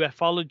remember,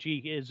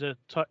 ufology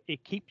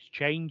it keeps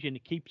changing,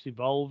 it keeps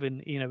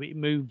evolving. It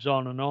moves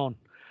on and on.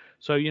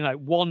 So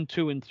 1,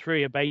 2, and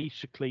 3 are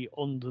basically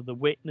under the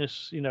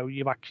witness.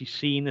 You've actually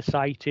seen a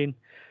sighting.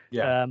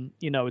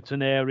 It's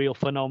an aerial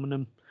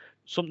phenomenon,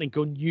 something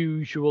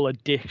unusual, a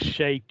disc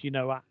shaped.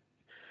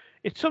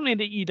 it's something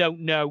that you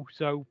don't know.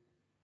 So,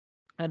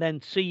 and then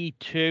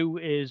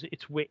CE2 is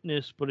it's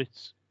witnessed, but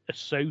it's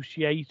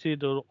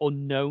associated or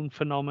unknown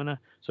phenomena.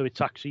 So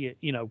it's actually,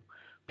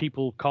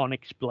 people can't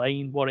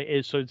explain what it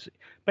is. So it's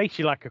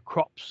basically like a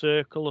crop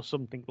circle or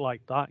something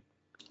like that.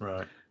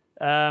 Right.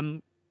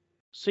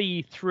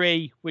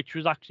 CE3, which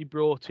was actually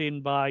brought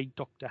in by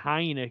Dr.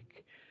 Hynek,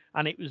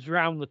 and it was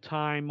around the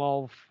time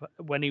of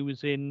when he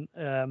was in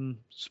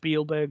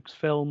Spielberg's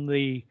film,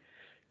 The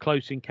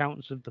Close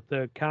Encounters of the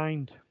Third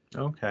Kind.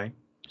 Okay.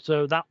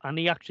 So that, and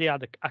he actually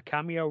had a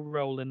cameo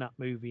role in that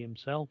movie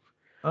himself.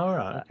 All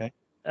right. Okay.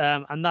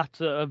 And that's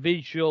a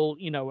visual,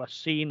 a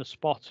scene, a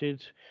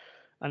spotted,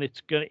 and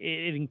it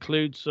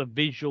includes a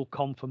visual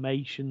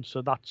confirmation.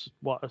 So that's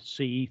what a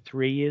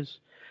CE3 is.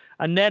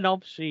 And then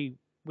obviously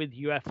with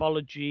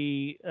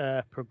ufology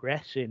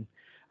progressing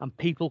and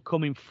people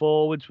coming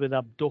forwards with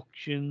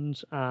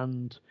abductions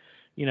and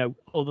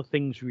other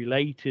things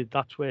related,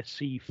 that's where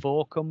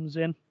C4 comes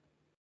in.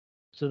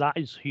 So that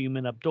is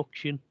human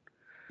abduction.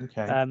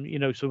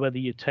 Okay. So whether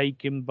you're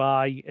taken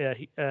by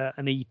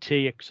an ET,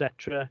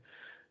 etc.,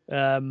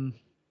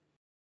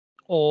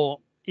 or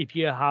if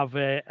you have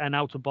an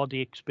out of body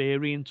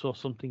experience or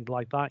something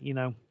like that,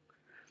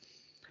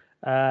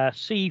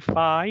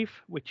 C5,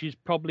 which is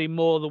probably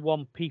more the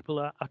one people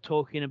are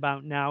talking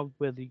about now,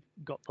 where they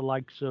got the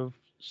likes of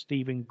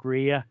Stephen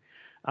Greer,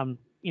 and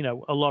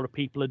a lot of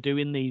people are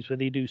doing these where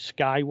they do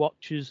sky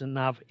watches and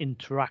have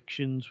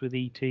interactions with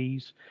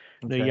ETs.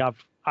 Okay. You have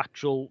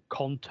actual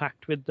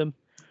contact with them,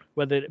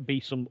 whether it be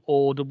some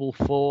audible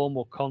form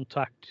or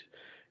contact.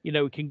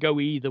 It can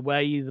go either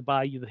way, either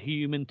by the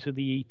human to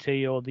the ET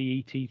or the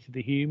ET to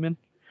the human.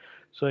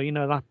 So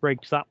that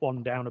breaks that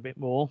one down a bit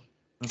more.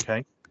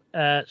 Okay.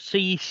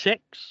 C6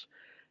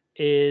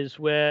 is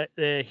where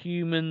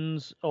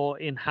humans or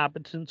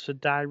inhabitants are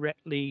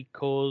directly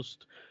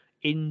caused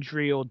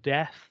injury or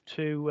death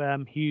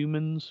to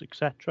humans,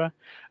 etc.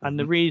 And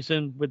the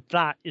reason with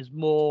that is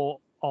more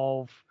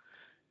of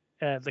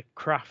the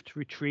craft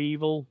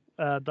retrieval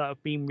that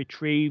have been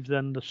retrieved,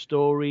 and the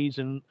stories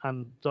and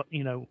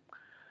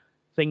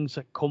things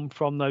that come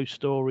from those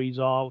stories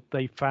are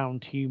they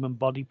found human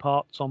body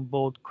parts on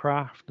board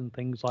craft and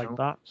things like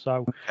that.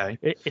 So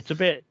it's a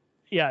bit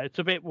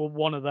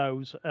one of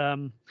those.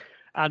 And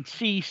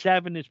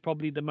C7 is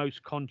probably the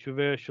most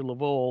controversial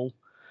of all,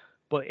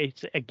 but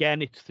it's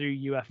through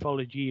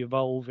ufology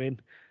evolving,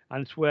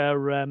 and it's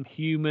where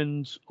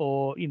humans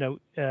or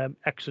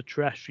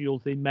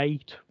extraterrestrials, they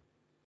mate.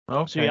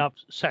 Okay. So you have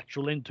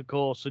sexual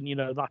intercourse and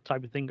that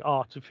type of thing,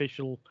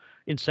 artificial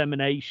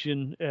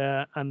insemination,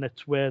 and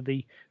that's where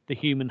the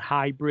human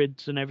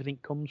hybrids and everything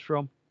comes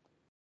from.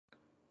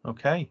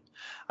 Okay,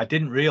 I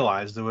didn't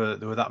realize there were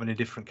that many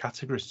different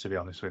categories, to be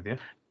honest with you.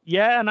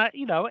 Yeah, and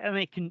and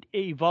it can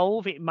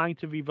evolve. It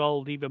might have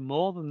evolved even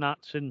more than that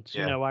since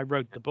I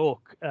wrote the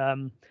book,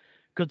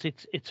 because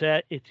it's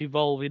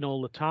evolving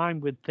all the time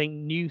with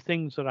new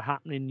things that are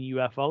happening in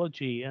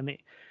ufology, and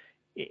it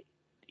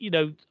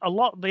a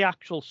lot of the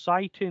actual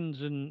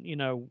sightings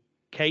and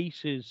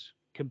cases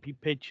can be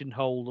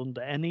pigeonholed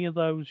under any of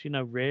those,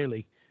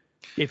 really,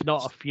 if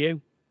not a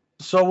few.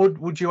 So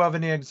would you have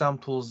any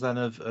examples then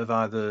of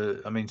either?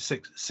 I mean,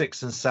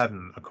 6 and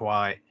 7 are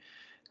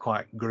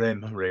quite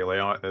grim, really,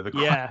 aren't they?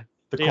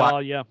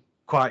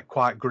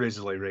 Quite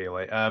grisly,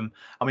 really. I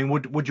mean,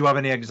 would you have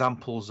any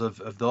examples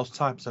of those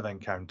types of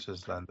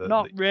encounters then?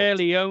 Not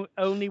really.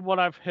 Only what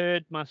I've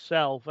heard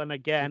myself, and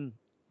again,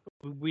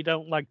 we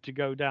don't like to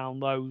go down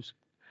those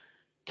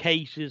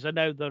cases. I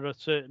know there are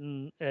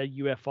certain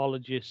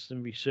ufologists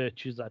and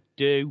researchers that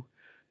do.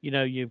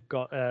 You've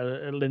got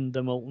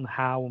Linda Moulton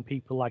Howe and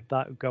people like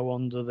that who go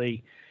under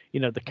the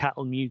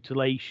cattle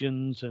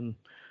mutilations, and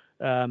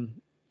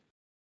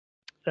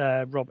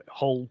Robert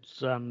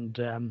Holtz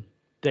and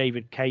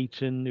David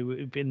Caton,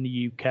 who in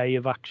the UK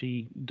have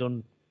actually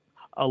done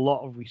a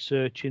lot of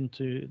research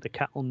into the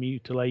cattle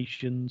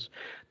mutilations.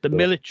 The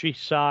military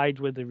side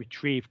with the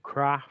retrieved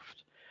craft.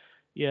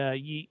 Yeah,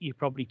 you're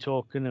probably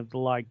talking of the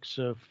likes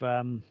of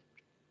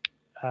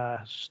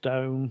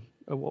Stone.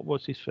 What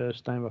was his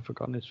first name? I've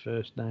forgotten his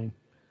first name.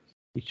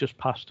 He's just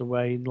passed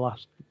away in the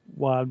last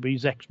while, but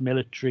he's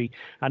ex-military,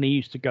 and he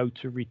used to go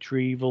to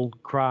retrieval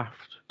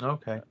craft.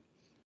 Okay.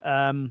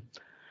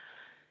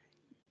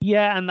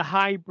 Yeah, and the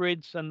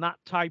hybrids and that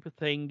type of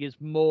thing is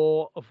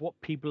more of what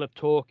people are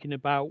talking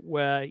about,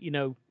 where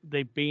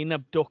they've been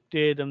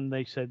abducted and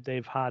they said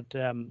they've had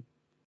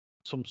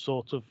some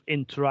sort of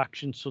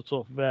interaction, sort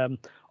of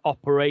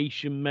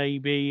operation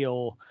maybe,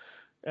 or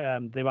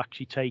they've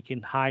actually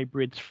taken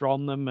hybrids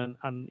from them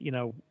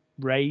and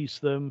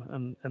raised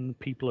them, and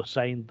people are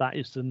saying that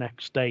is the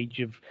next stage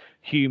of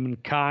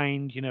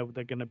humankind.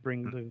 They're going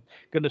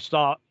to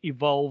start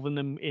evolving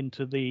them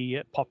into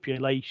the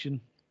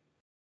population.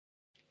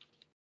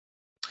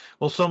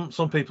 Well,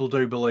 some people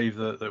do believe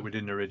that we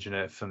didn't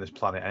originate from this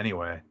planet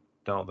anyway,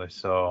 don't they?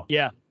 So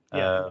yeah.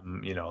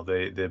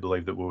 They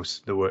believe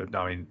that there were.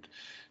 I mean,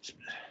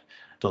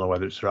 don't know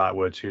whether it's the right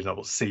word to use,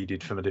 but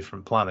seeded from a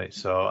different planet.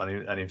 So,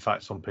 and in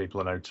fact, some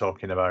people are now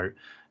talking about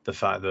the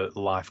fact that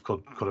life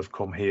could have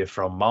come here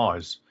from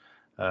Mars.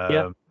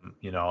 Yeah.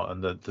 You know,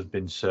 and that there've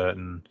been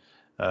certain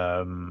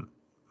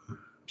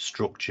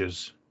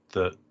structures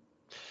that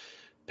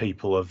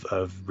people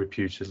have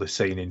reputedly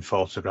seen in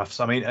photographs.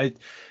 I mean,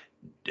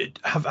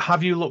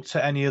 have you looked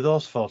at any of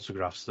those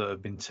photographs that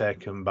have been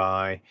taken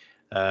by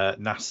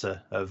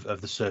NASA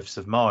of the surface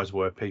of Mars,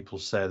 where people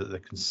say that they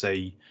can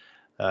see,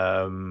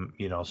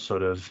 you know,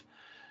 sort of,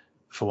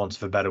 for want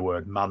of a better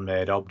word,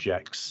 man-made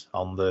objects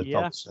on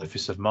the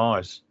surface of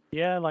Mars?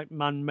 Yeah, like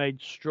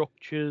man-made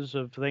structures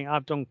of things.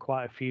 I've done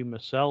quite a few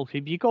myself.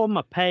 If you go on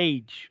my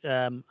page,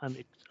 and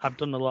I've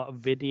done a lot of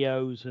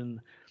videos and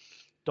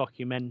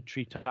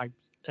documentary type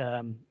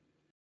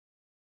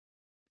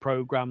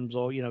programs,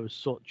 or you know,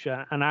 such,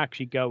 and I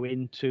actually go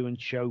into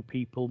and show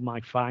people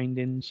my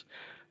findings.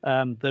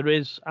 There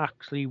is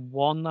actually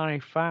one that I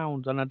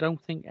found, and I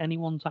don't think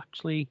anyone's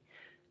actually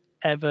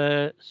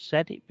ever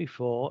said it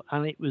before,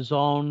 and it was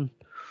on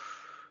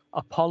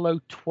Apollo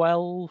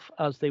 12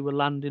 as they were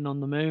landing on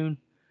the moon.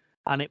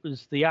 And it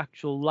was the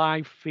actual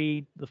live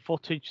feed, the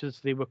footage as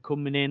they were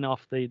coming in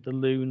off the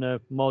lunar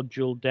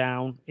module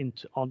down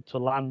onto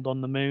land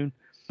on the moon.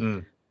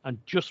 And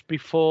just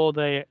before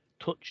they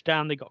touched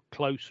down, they got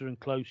closer and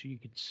closer. You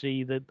could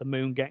see the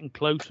moon getting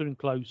closer and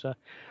closer.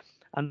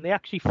 And they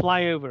actually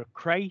fly over a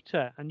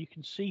crater, and you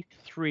can see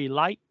 3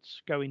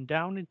 lights going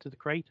down into the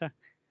crater.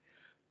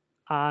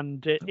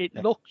 And it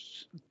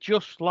looks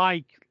just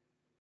like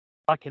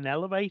an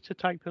elevator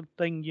type of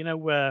thing, you know,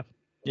 where...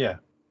 Yeah.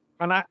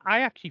 And I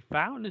actually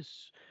found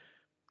this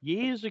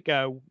years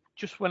ago,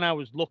 just when I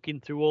was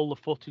looking through all the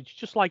footage,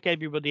 just like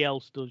everybody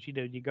else does. You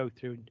know, you go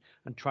through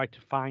and try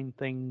to find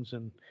things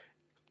and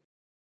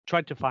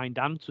try to find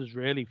answers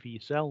really for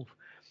yourself.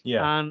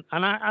 Yeah.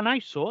 And I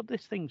saw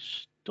this thing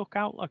stuck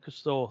out like a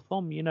sore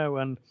thumb, you know,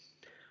 and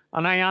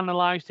I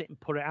analysed it and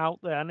put it out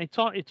there, and it's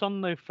on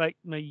my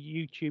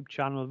YouTube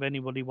channel if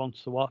anybody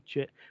wants to watch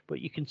it. But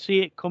you can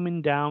see it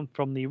coming down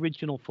from the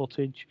original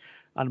footage,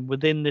 and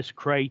within this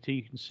crater,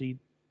 you can see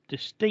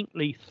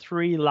distinctly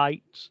 3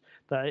 lights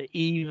that are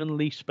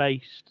evenly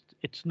spaced.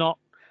 It's not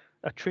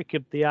a trick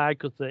of the eye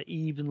because they're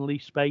evenly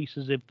spaced,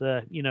 as if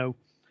they're, you know,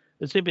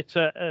 as if it's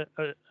a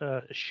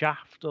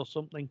shaft or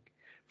something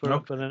for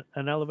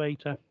an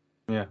elevator.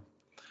 Yeah.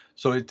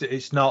 So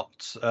it's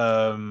not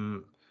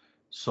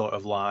sort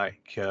of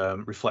like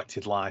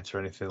reflected light or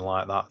anything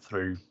like that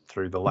through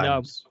the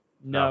lens.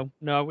 No.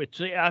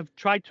 It's I've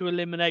tried to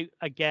eliminate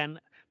again,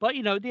 but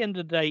you know, at the end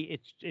of the day,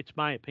 it's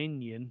my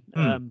opinion.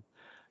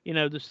 You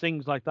know, there's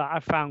things like that. I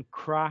found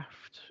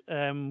craft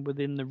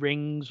within the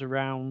rings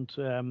around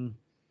Saturn.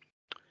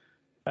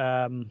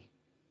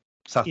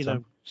 You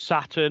know,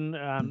 Saturn,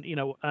 and you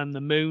know, and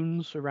the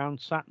moons around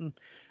Saturn,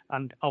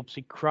 and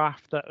obviously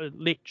craft that are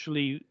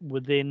literally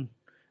within.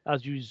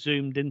 As you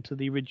zoomed into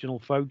the original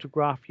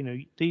photograph, you know,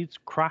 these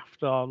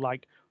craft are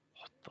like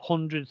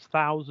hundreds,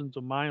 thousands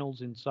of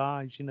miles in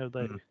size. You know,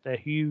 they're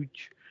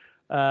huge.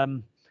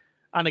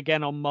 And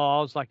again, on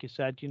Mars, like I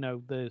said, you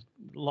know, there's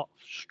a lot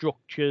of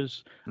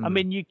structures. I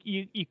mean,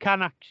 you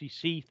can actually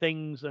see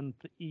things, and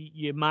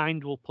your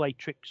mind will play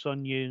tricks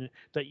on you,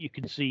 that you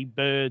can see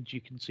birds,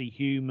 you can see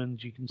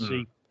humans, you can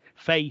see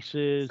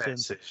faces.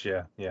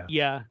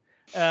 Yeah.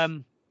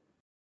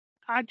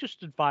 I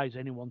just advise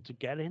anyone to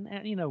get in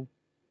there, you know,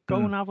 go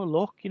and have a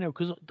look, you know,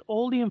 because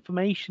all the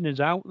information is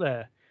out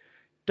there.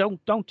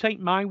 Don't take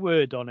my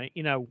word on it.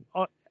 You know,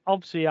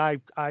 obviously I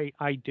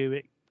do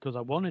it because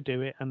I want to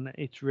do it, and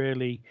it's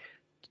really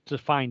to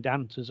find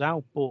answers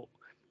out. But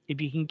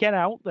if you can get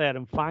out there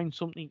and find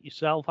something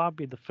yourself, I'd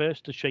be the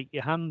first to shake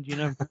your hand, you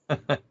know.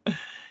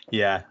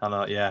 Yeah, I know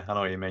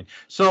what you mean.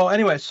 So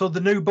anyway, so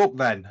the new book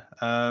then,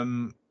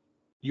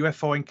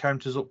 UFO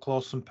Encounters Up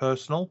Close and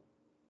Personal.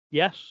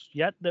 Yes,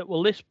 yeah.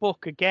 Well, this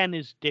book again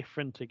is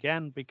different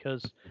again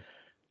because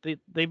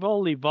they've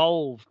all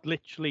evolved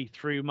literally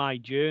through my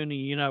journey,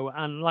 you know.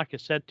 And like I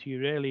said to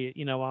you earlier,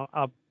 you know,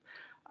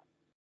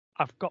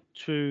 I've got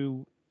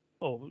to,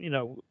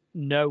 you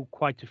know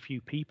quite a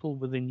few people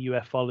within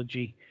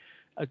ufology,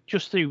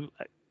 just through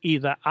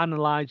either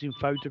analysing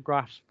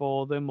photographs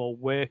for them or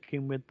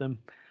working with them.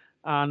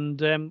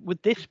 And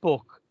with this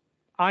book,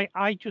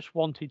 I just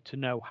wanted to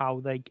know how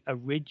they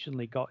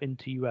originally got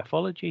into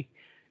ufology,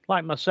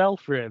 like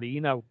myself, really.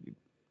 You know,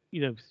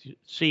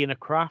 seeing a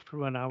craft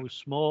when I was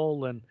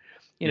small, and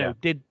you know,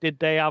 did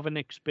they have an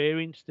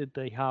experience? Did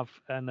they have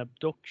an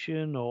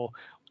abduction, or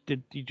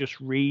did you just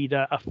read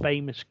a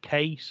famous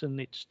case and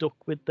it stuck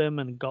with them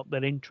and got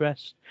their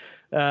interest?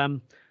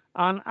 And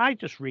I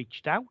just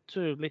reached out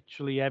to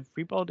literally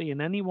everybody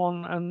and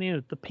anyone, and you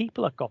know, the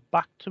people that got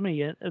back to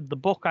me, the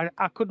book,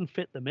 I couldn't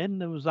fit them in.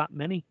 There was that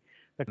many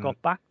that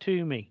got back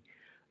to me.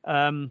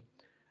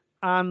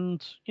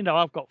 And you know,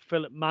 I've got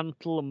Philip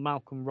Mantle and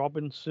Malcolm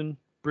Robinson,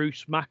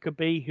 Bruce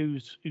Maccabee,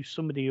 who's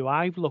somebody who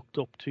I've looked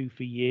up to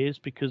for years,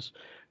 because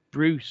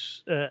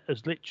Bruce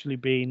has literally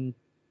been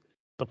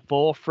the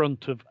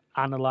forefront of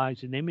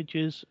analyzing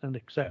images and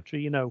etc.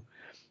 You know,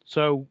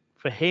 so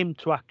for him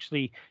to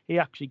he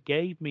actually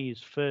gave me his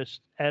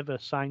first ever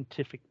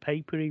scientific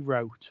paper he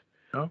wrote,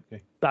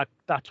 Okay.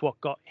 That's what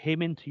got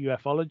him into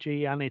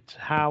ufology, and it's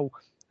how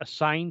a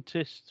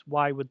scientist,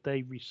 why would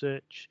they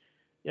research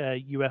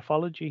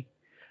ufology?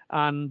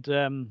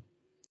 And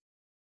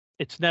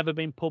it's never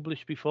been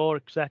published before,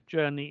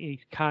 etc. And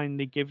he's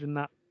kindly given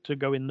that to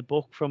go in the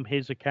book from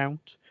his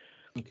account.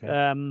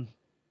 Okay.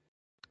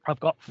 I've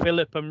got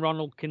Philip and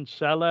Ronald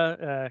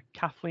Kinsella,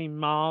 Kathleen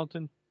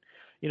Marden.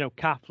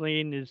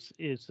 Kathleen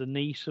is the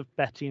niece of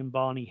Betty and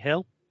Barney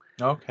Hill.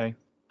 Okay.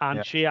 And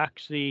Yeah. she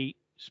actually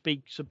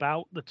speaks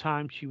about the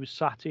time she was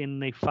sat in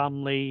the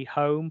family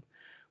home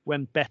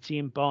when Betty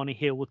and Barney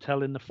Hill were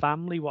telling the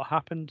family what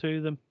happened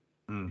to them.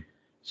 Mm.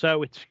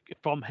 So it's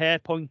from her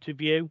point of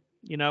view,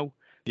 Yeah.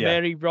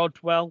 Mary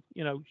Rodwell,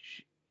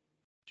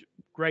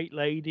 great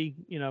lady,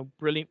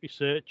 brilliant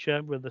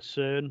researcher with a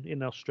CERN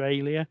in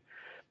Australia.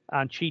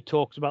 And she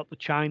talks about the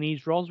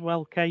Chinese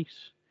Roswell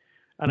case.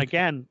 And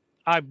again,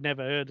 I've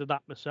never heard of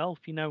that myself,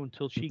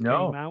 until she came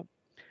out.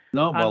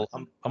 No, well,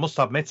 I must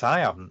admit I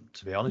haven't,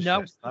 to be honest.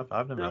 No, yes.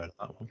 I've never heard of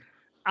that one.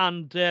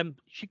 And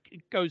she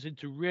goes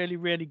into really,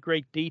 really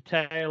great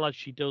detail, as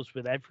she does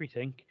with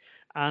everything.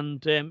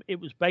 And it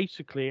was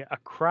basically a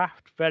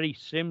craft very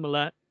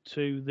similar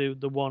to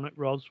the one at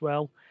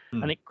Roswell,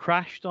 and it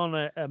crashed on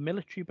a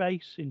military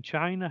base in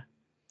China.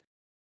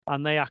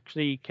 And they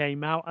actually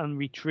came out and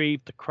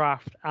retrieved the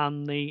craft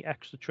and the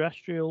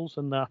extraterrestrials,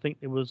 and I think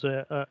there was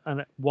a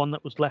one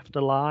that was left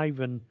alive,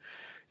 and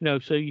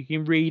so you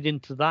can read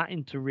into that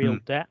into real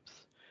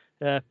depth.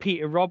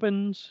 Peter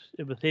Robbins,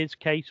 with his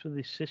case with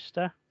his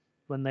sister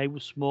when they were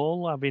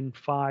small, having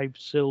 5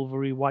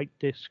 silvery white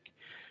disc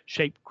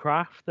shaped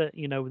craft that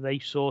they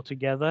saw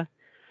together.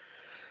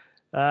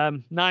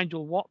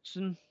 Nigel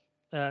Watson,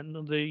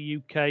 another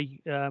UK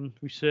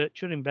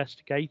researcher,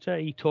 investigator,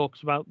 he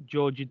talks about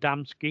George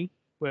Adamski,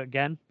 where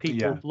again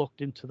people have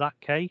looked into that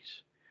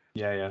case.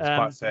 Yeah, it's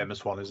quite a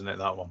famous one, isn't it,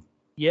 that one?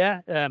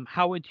 Yeah.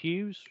 Howard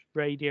Hughes,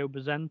 radio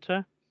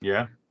presenter.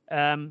 Yeah.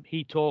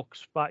 He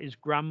talks about his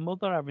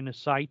grandmother having a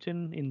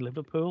sighting in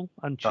Liverpool,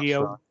 and That's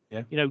right.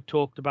 Yeah.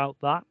 Talked about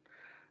that.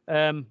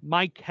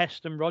 Mike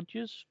Heston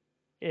Rogers.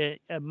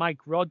 Mike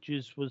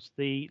Rogers was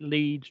the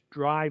lead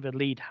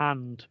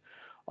hand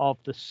of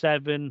the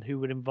 7 who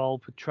were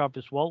involved with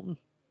Travis Walton.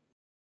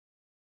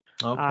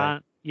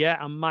 Okay.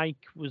 And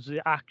Mike was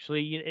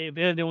actually, if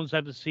anyone's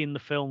ever seen the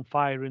film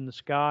Fire in the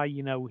Sky,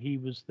 he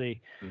was the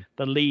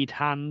lead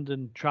hand,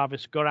 and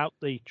Travis got out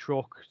the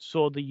truck,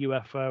 saw the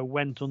UFO,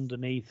 went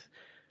underneath.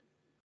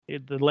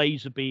 The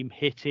laser beam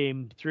hit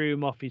him, threw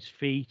him off his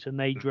feet, and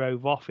they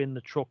drove off in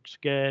the truck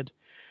scared,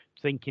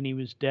 thinking he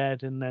was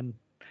dead. And then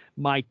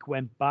Mike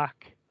went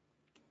back.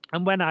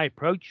 And when I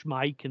approached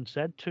Mike and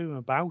said to him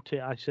about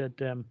it, I said,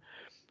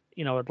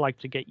 I'd like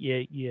to get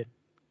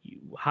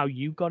how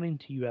you got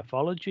into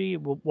ufology.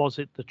 Was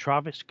it the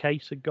Travis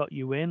case that got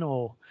you in,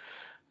 or?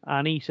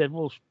 And he said,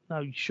 well,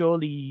 no,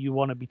 surely you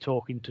want to be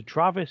talking to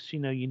Travis, you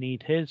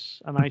need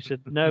his. And I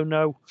said,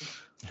 no.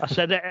 I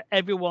said,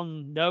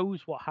 everyone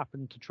knows what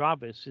happened to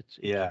Travis. It's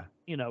you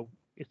one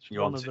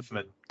want of it from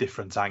a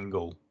different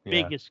angle.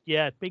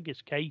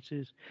 biggest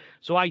cases.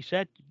 So I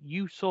said,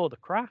 you saw the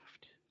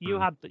craft.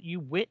 You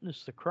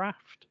witnessed the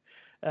craft.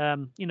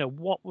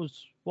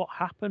 What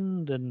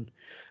happened,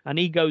 and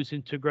he goes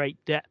into great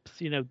depth.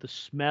 The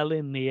smell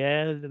in the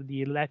air,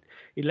 the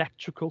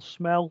electrical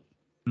smell.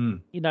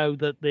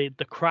 That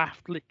the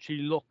craft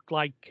literally looked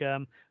like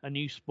a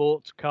new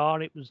sports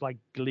car. It was like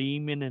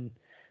gleaming, and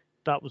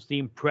that was the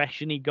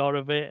impression he got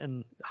of it,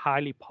 and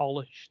highly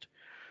polished.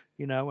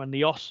 And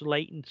the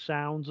oscillating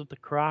sounds of the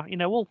craft.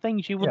 All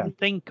things you wouldn't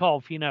think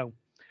of.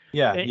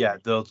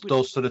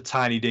 Those sort of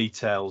tiny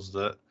details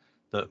that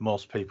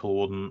most people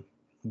wouldn't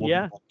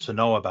want to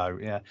know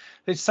about. Yeah,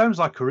 it sounds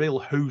like a real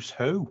who's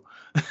who.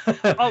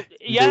 Oh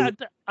yeah,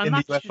 in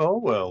the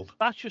UFO world.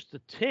 That's just the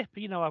tip.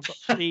 I've got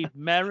Steve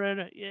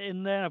Merritt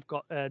in there. I've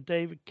got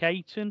David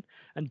Caton,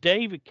 and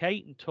David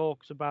Caton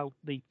talks about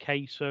the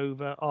case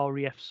over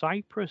RAF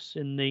Cyprus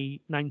in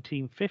the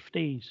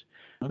 1950s,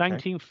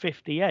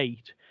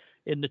 1958,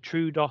 in the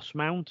Troodos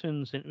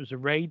Mountains. It was a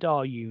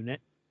radar unit,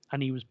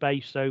 and he was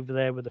based over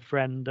there with a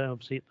friend,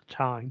 obviously at the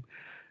time,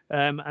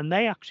 and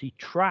they actually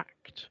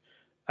tracked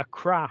a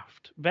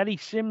craft very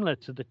similar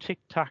to the Tic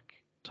Tac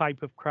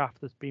type of craft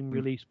that's been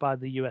released by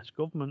the US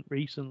government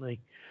recently.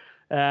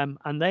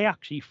 And they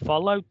actually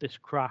followed this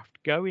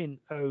craft going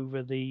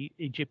over the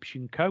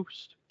Egyptian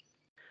coast.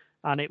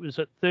 And it was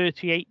at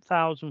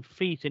 38,000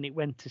 feet, and it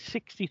went to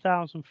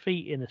 60,000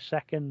 feet in a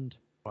second.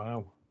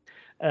 Wow.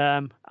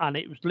 And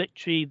it was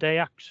literally, they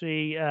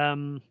actually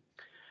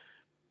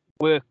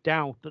worked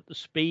out that the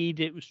speed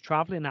it was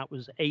traveling at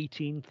was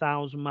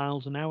 18,000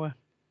 miles an hour.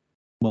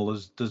 Well,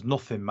 there's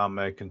nothing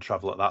man-made can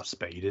travel at that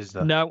speed, is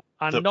there? No,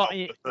 and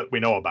that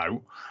we know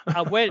about.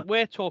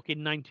 We're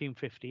talking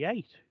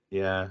 1958.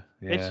 Yeah.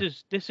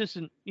 This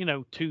isn't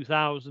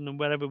 2000 and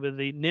whatever with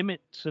the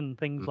Nimitz and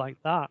things like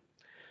that.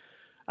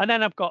 And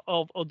then I've got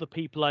other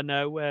people I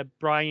know.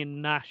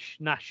 Brian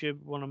Nasher,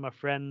 one of my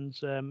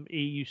friends. He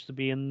used to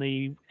be in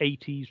the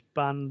 80s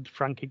band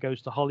Frankie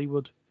Goes to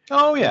Hollywood.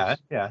 Oh yeah.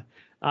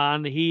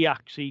 and he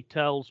actually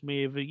tells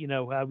me of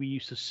how he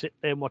used to sit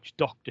there and watch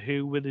Doctor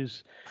Who with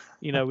his,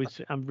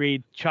 and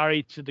read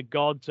Chariots of the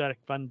Gods, Eric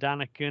Van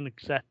Daniken,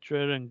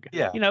 etc. And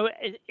Yeah.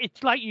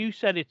 it's like you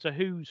said, it's a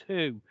who's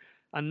who,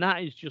 and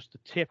that is just a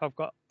tip. I've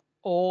got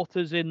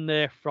authors in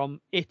there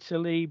from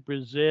Italy,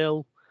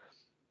 Brazil,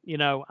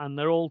 and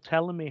they're all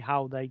telling me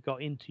how they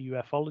got into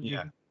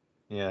ufology.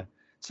 Yeah.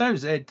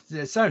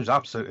 It sounds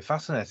absolutely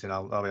fascinating.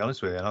 I'll be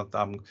honest with you.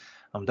 And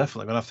I'm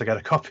definitely gonna have to get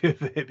a copy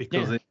of it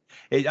because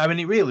I mean,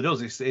 it really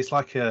does. It's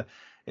like a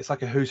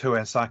who's who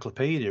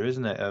encyclopedia,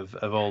 isn't it?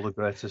 Of all the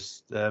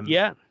greatest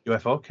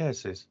UFO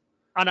cases.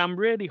 And I'm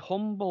really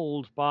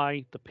humbled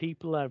by the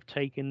people that have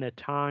taken their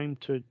time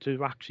to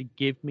actually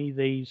give me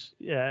these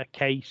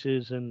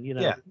cases, and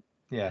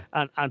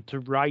and to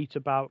write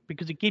about,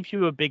 because it gives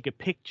you a bigger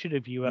picture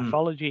of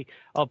ufology,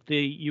 of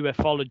the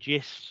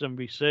ufologists and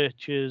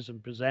researchers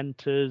and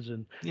presenters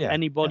and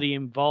anybody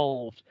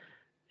involved.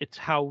 It's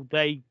how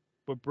they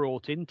were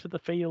brought into the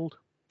field.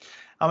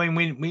 I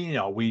mean,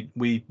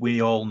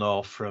 we all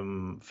know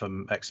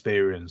from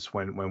experience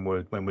when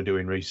we're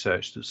doing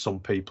research that some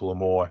people are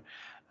more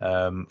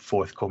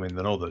forthcoming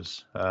than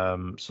others.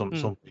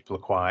 Some people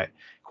are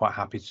quite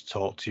happy to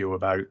talk to you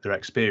about their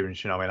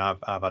experience. I mean,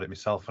 I've had it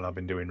myself, and I've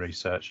been doing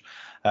research,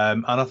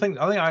 and I think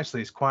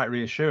actually it's quite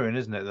reassuring,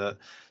 isn't it,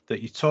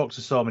 that you talk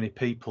to so many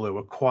people who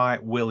are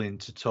quite willing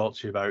to talk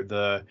to you about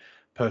their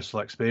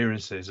personal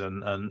experiences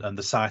and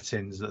the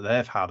sightings that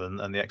they've had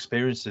and the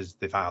experiences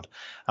they've had.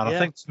 And I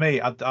think, to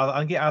me, I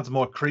think it adds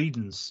more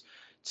credence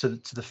to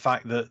the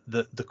fact that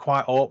they're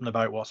quite open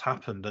about what's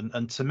happened,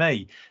 and to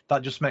me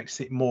that just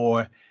makes it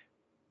more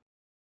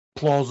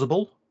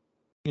plausible.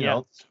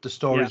 The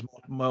story is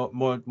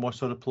more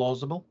sort of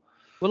plausible.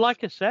 Well,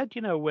 like I said,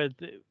 where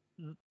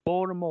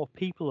more and more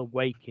people are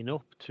waking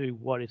up to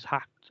what is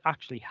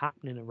actually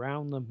happening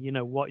around them,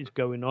 what is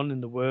going on in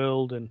the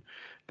world, and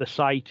the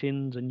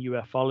sightings and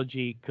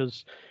ufology.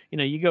 Because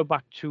you go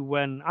back to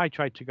when I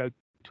tried to go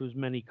to as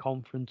many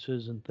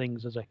conferences and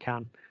things as I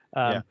can,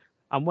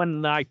 and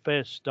when I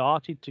first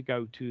started to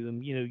go to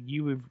them,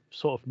 you were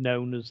sort of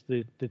known as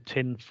the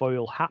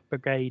tinfoil hat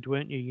brigade,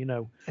 weren't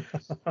you?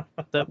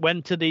 That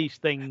went to these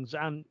things,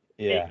 and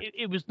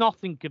it was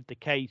nothing of the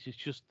case. It's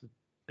just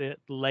the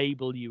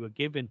label you were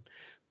given.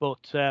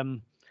 But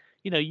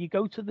you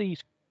go to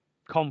these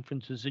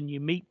conferences and you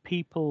meet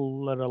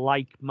people that are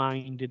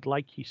like-minded,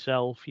 like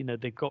yourself.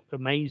 They've got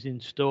amazing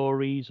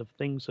stories of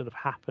things that have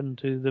happened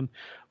to them,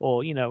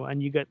 or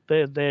and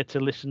they're there to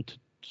listen to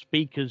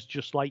speakers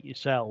just like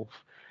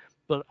yourself.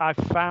 But I've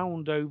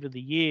found over the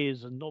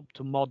years and up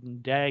to modern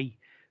day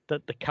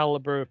that the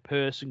caliber of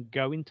person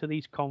going to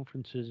these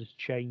conferences has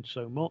changed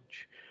so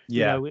much.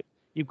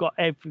 You've got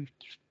every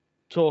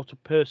sort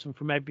of person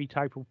from every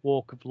type of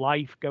walk of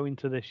life going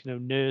to this,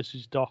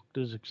 nurses,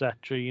 doctors,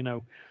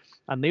 etc.,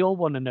 and they all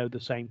want to know the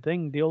same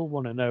thing. They all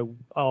want to know,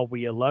 are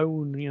we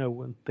alone,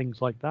 and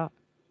things like that.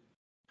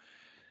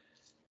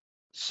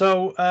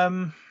 So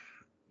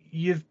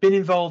you've been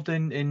involved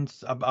in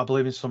I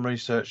believe in some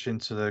research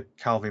into the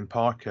Calvin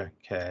Parker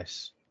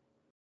case.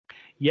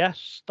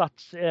 Yes,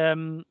 that's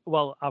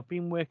well, I've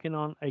been working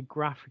on a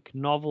graphic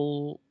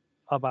novel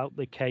about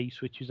the case,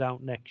 which is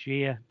out next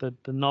year. The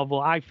novel,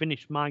 I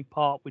finished my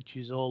part, which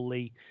is all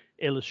the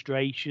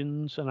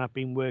illustrations, and I've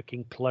been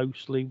working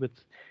closely with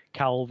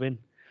Calvin.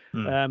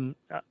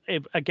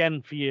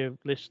 Again, for your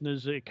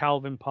listeners,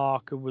 Calvin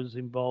Parker was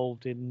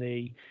involved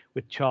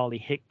with Charlie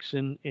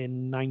Hickson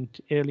in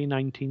early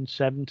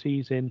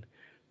 1970s in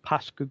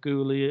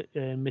Pascagoula,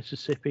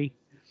 Mississippi,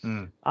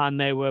 and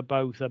they were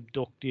both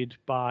abducted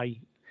by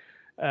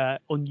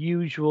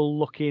unusual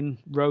looking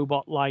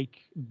robot-like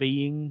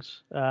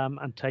beings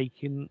and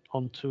taken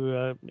onto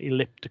a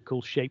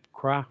elliptical shaped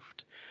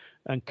craft,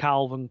 and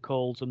Calvin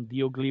calls them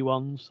the ugly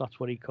ones. That's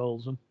what he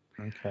calls them.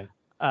 Okay.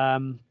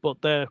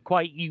 But they're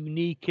quite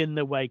unique in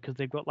the way, because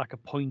they've got like a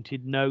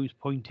pointed nose,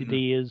 pointed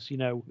ears.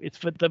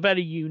 They're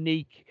very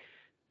unique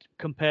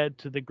compared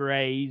to the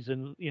greys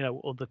and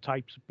other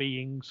types of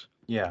beings.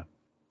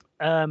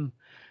 And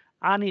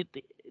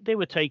they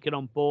were taken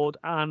on board,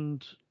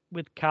 and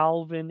with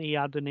Calvin, he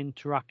had an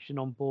interaction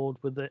on board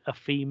with a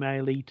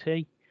female ET,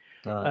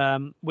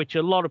 which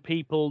a lot of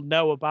people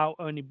know about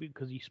only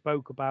because he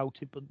spoke about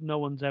it, but no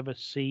one's ever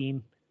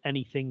seen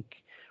anything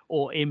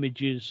or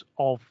images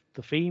of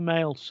the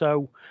female.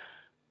 So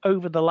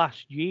over the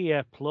last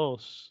year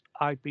plus,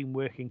 I've been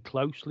working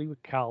closely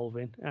with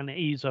Calvin, and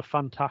he's a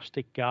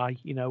fantastic guy.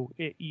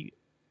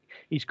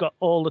 He's got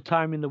all the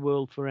time in the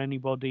world for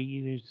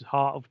anybody. He's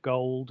heart of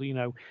gold.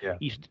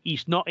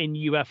 He's not in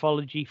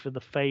ufology for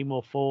the fame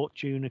or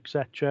fortune,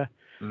 etc.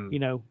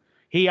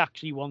 He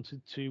actually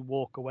wanted to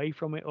walk away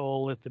from it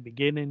all at the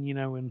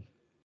beginning.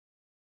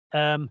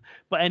 But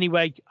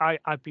anyway,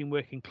 I've been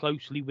working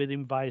closely with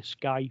him via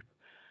Skype.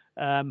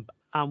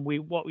 And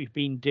what we've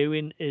been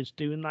doing is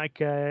doing like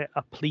a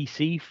police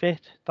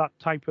fit, that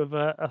type of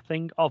a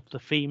thing of the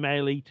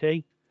female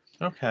ET.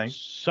 Okay.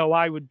 So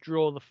I would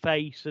draw the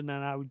face, and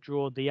then I would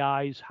draw the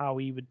eyes, how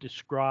he would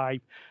describe.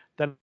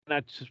 Then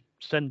I'd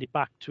send it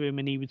back to him,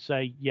 and he would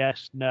say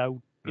yes,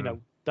 no,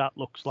 that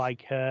looks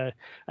like her.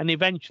 And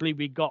eventually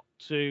we got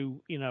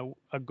to,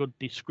 a good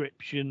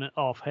description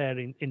of her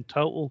in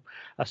total.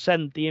 I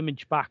sent the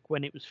image back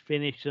when it was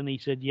finished, and he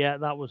said, yeah,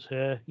 that was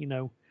her,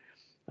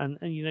 and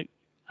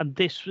and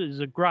this is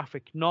a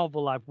graphic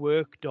novel I've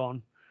worked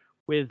on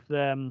with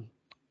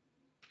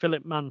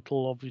Philip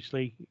Mantle,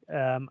 obviously,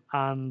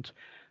 and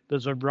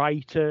there's a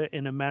writer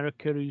in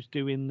America who's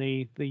doing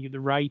the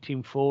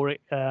writing for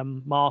it,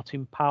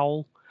 Martin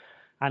Powell,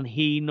 and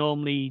he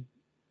normally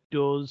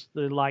does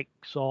the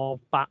likes of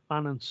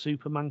Batman and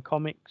Superman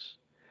comics.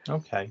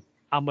 Okay.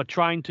 And we're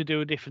trying to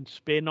do a different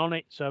spin on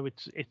it, so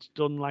it's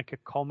done like a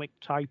comic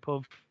type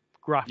of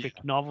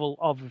graphic novel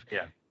of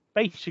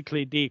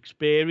basically the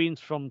experience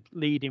from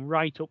leading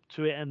right up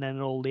to it, and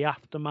then all the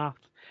aftermath,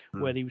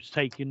 where he was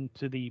taken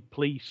to the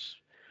police,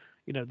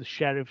 the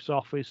sheriff's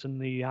office, and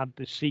they had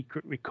the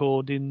secret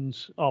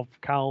recordings of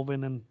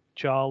Calvin and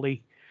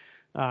Charlie,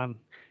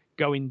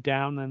 going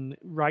down and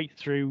right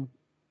through,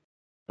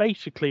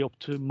 basically up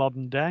to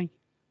modern day.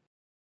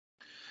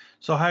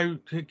 So how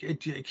can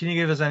you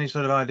give us any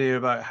sort of idea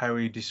about how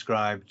he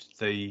described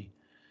the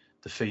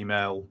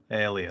female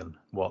alien?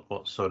 What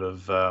sort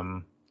of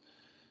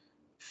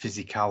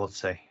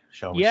physicality,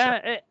 shall we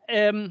say?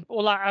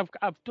 Well,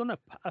 I've done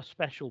a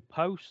special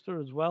poster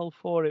as well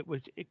for it,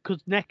 which,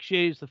 because next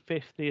year is the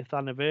 50th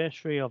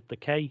anniversary of the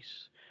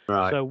case.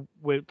 Right. So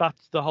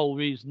that's the whole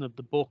reason of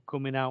the book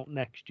coming out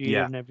next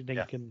year and everything.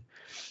 Yeah.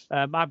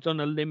 And I've done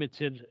a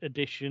limited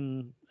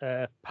edition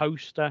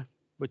poster,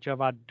 which I've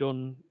had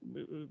done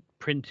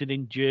printed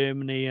in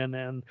Germany,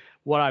 and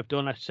what I've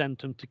done, I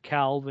sent them to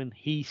Calvin.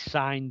 He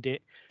signed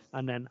it,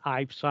 and then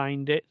I've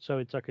signed it, so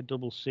it's like a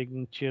double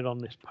signature on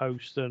this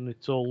poster, and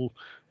it's all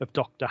of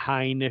Dr.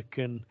 Hynek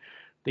and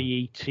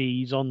the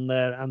ETs on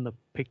there, and the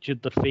picture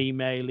of the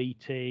female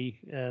ET,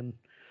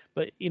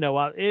 but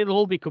it'll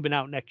all be coming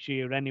out next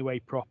year anyway,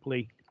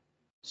 properly.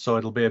 So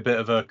it'll be a bit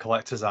of a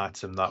collector's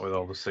item, that, with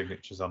all the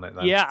signatures on it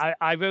then. Yeah,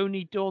 I've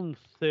only done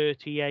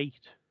 38.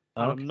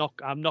 Okay.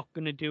 I'm not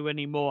going to do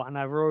any more, and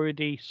I've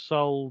already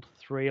sold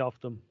 3 of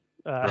them.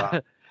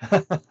 Right.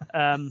 But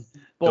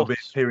they'll be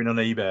appearing on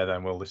eBay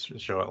then, will this,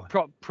 shortly?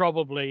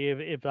 Probably,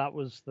 if that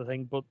was the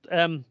thing. But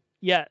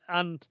yeah,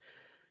 and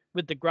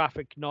with the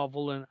graphic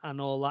novel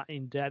and all that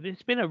in depth,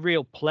 it's been a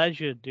real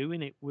pleasure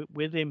doing it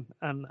with him,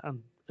 and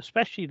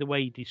especially the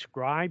way he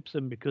describes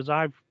them, because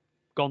I've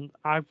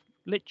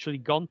literally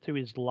gone through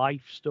his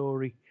life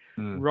story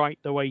right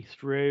the way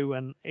through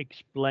and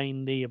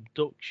explained the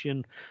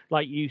abduction,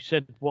 like you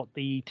said, what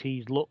the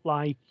ETs look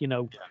like.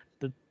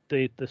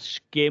 The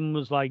skin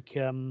was like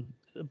a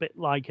bit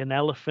like an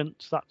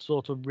elephant's, that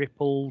sort of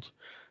rippled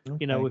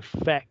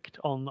effect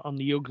on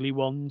the ugly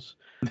ones.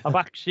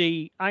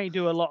 I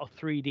do a lot of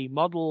 3D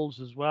models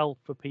as well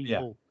for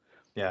people.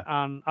 Yeah.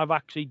 And I've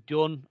actually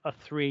done a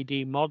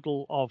 3D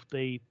model of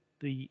the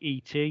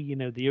ET,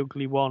 the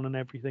ugly one and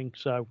everything.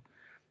 So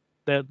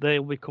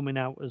they'll be coming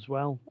out as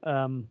well.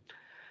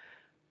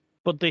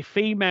 But the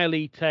female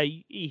ET,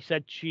 he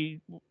said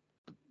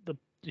the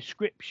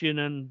description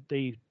and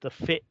the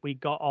fit we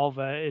got of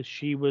her is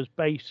she was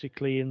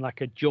basically in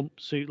like a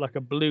jumpsuit, like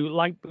a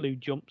light blue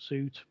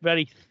jumpsuit,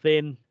 very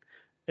thin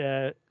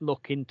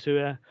look into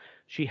her.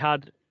 She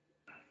had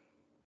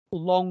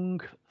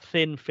long,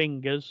 thin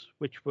fingers,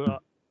 which were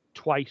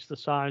twice the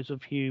size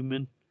of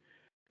human,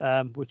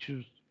 which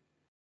was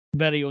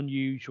very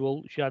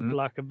unusual. She had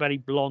like a very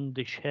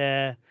blondish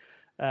hair.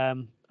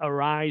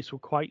 Her eyes were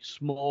quite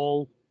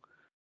small,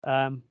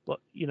 but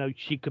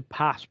she could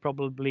pass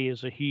probably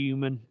as a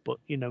human, but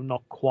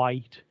not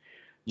quite.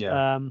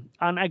 Yeah.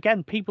 And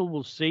again, people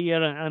will see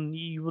her, and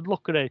you would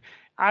look at it.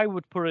 I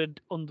would put it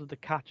under the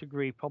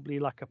category probably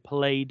like a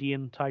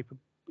Palladian type of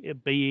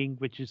being,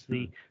 which is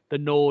the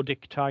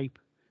Nordic type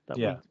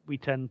that we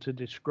tend to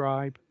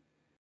describe.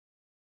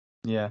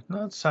 Yeah,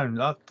 no, that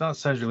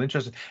sounds really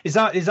interesting. Is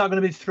that going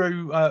to be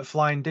through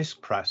Flying Disc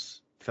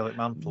Press, Philip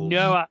Mantle?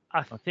 No,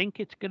 I think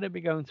it's going to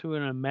be going through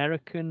an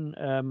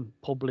American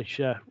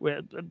publisher.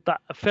 Where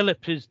that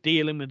Philip is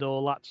dealing with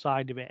all that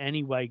side of it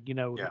anyway.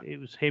 It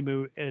was him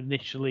who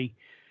initially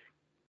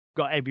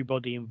got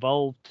everybody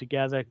involved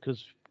together,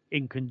 because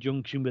in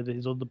conjunction with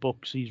his other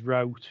books he's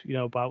wrote,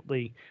 about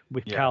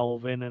with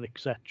Calvin and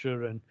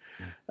etc.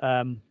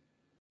 And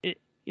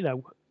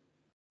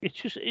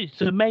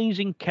it's an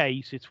amazing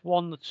case. It's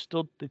one that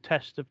stood the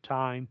test of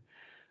time,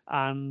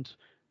 and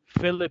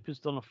Philip has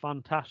done a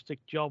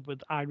fantastic job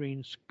with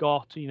Irene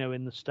Scott,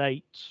 in the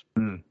States.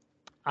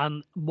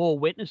 And more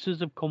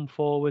witnesses have come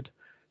forward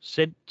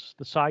since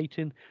the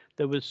sighting.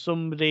 There was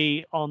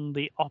somebody on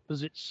the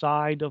opposite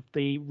side of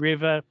the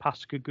river,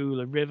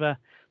 Pascagoula River,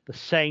 the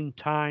same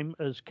time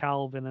as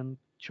Calvin and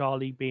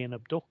Charlie being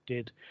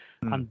abducted,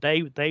 and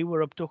they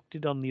were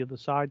abducted on the other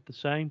side the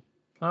same.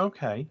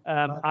 Okay.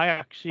 I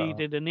actually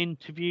did an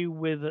interview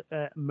with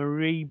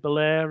Marie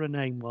Belair, her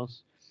name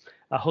was.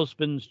 Her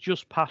husband's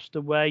just passed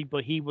away,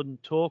 but he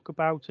wouldn't talk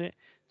about it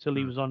till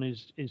he was on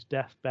his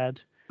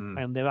deathbed.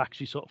 And they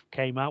actually sort of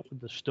came out with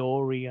the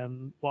story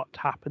and what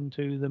happened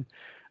to them.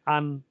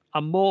 and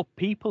more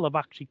people have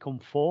actually come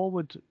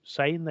forward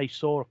saying they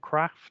saw a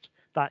craft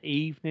that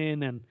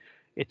evening, and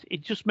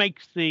it just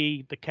makes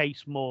the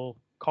case more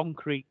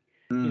concrete,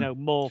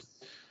 more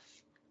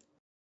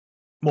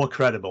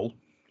credible.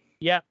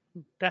 Yeah,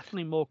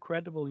 definitely more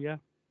credible. Yeah.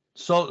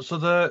 So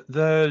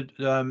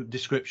the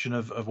description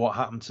of what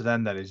happened to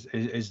them then is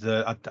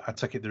the I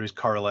take it there is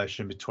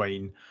correlation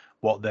between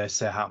what they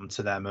say happened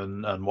to them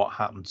and what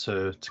happened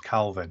to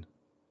Calvin.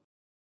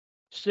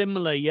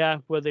 Similar, yeah,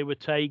 where they were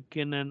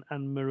taken,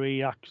 and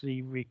Marie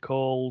actually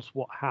recalls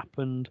what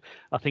happened.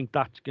 I think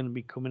that's going to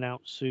be coming out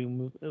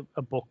soon,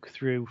 a book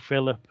through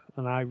Philip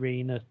and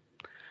Irina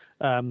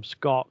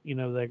Scott.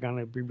 They're going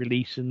to be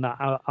releasing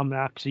that. I'm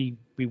actually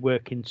be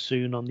working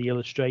soon on the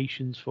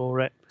illustrations for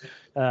it.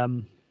 I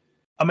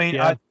mean,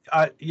 yeah.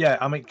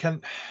 I mean,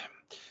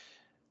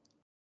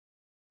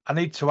 I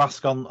need to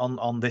ask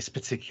on this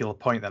particular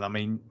point then. I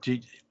mean,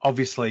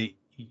 obviously,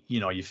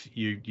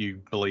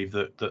 you believe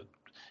that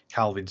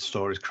Calvin's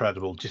story is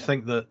credible. Do you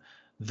think that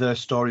their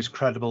story is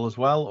credible as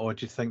well, or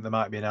do you think there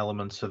might be an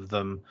element of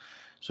them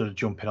sort of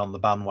jumping on the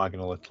bandwagon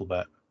a little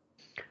bit?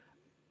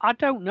 I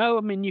don't know. I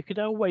mean, you could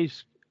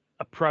always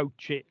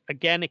approach it.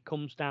 Again, it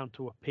comes down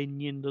to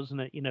opinion, doesn't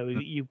it?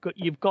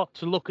 You've got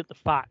to look at the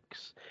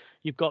facts.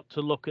 You've got to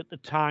look at the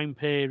time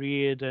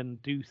period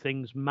and do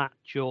things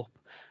match up.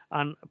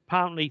 And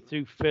apparently,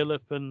 through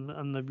Philip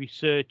and the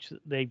research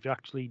that they've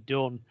actually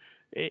done,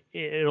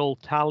 it all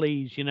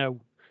tallies.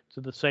 To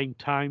the same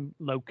time,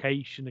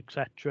 location,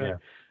 etc.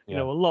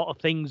 Yeah. A lot of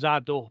things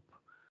add up.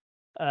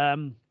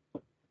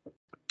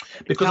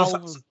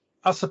 Because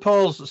I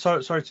suppose,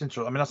 sorry to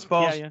interrupt. I mean, I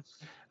suppose, yeah.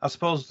 I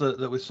suppose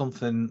that with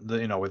something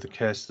that with a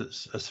case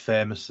that's as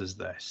famous as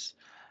this,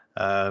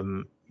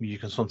 you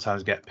can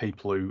sometimes get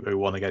people who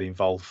want to get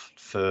involved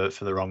for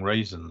the wrong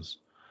reasons.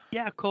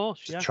 Yeah, of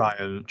course. Yeah. Try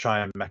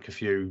and make a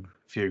few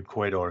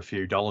quid or a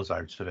few dollars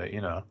out of it.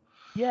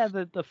 Yeah,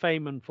 the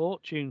fame and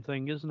fortune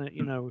thing, isn't it?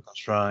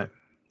 That's right.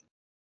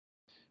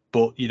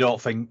 But you don't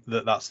think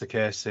that that's the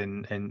case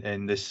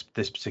in this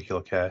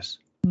particular case?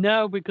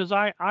 No, because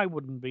I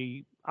wouldn't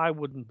be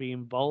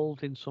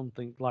involved in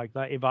something like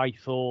that if I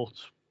thought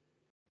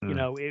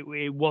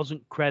it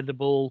wasn't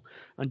credible,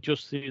 and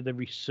just through the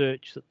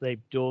research that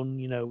they've done,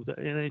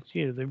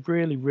 they've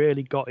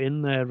really got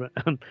in there,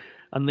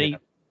 and the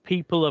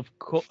people have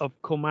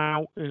come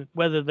out,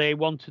 whether they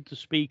wanted to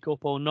speak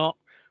up or not,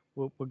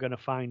 we're going to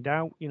find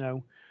out,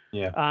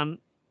 Yeah. And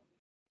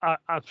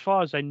as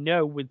far as I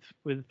know,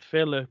 with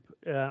Philip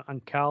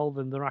and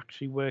Calvin, they're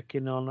actually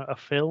working on a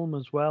film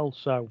as well.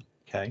 So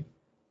Okay.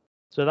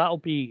 So that'll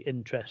be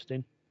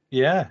interesting.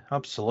 Yeah,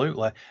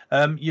 absolutely.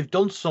 You've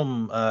done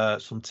some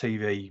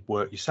TV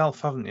work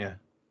yourself, haven't you?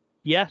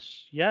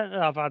 Yes,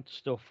 yeah, I've had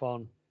stuff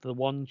on the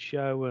One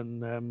Show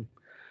and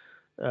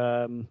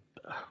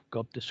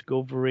God,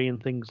 Discovery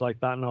and things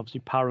like that, and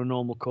obviously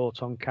Paranormal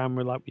Court on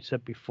Camera, like we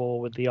said before,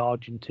 with the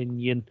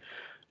Argentinian.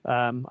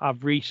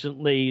 I've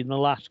recently, in the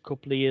last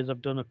couple of years,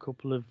 I've done a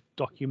couple of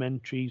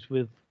documentaries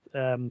with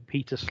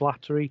Peter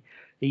Slattery,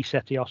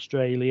 ESETI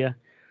Australia.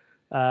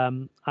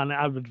 And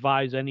I would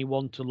advise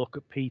anyone to look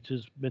at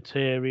Peter's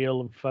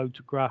material and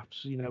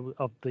photographs,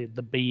 of the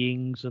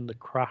beings and the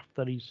craft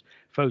that he's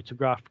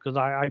photographed, because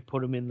I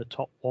put him in the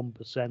top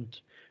 1%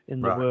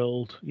 in the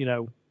world,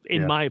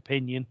 in my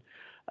opinion,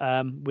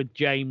 with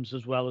James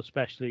as well,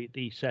 especially at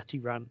the SETI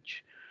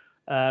Ranch.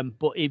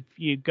 But if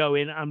you go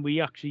in, and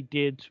we actually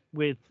did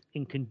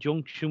in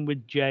conjunction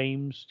with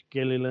James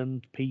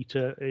Gilliland,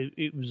 Peter,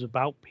 it was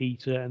about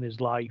Peter and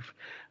his life,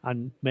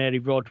 and Mary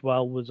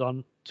Rodwell was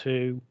on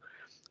too.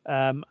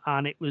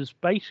 And it was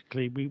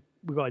basically, we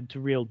got into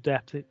real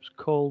depth. It was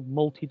called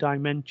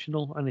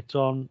Multidimensional, and it's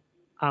on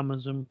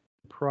Amazon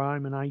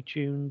Prime and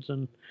iTunes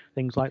and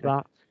things like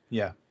that.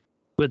 Yeah.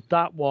 With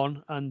that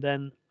one, and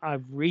then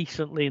I've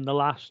recently, in the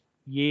last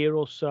year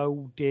or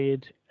so,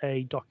 did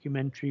a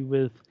documentary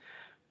with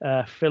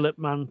Philip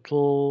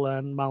Mantle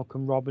and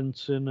Malcolm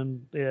Robinson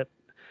and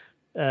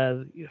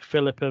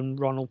Philip and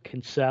Ronald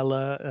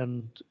Kinsella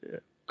and a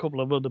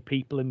couple of other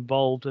people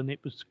involved, and it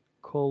was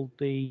called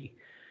the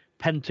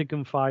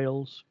Pentagon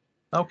Files.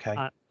 Okay.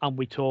 And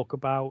we talk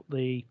about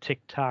the Tic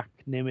Tac,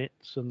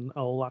 Nimitz, and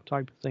all that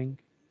type of thing.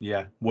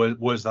 Yeah.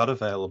 Where's that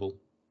available?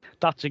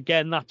 That's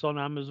on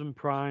Amazon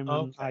Prime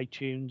and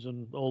iTunes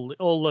and all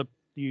the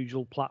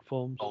usual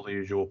platforms. All the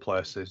usual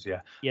places.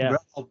 Yeah. Yeah.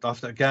 I'll have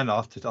to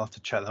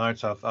check them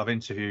out. I've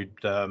interviewed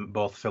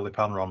both Philip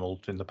and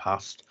Ronald in the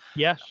past.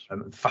 Yes.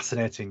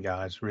 Fascinating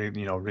guys.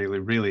 Really,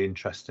 really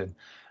interesting.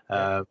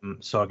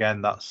 So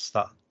again, that'd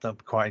be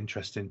quite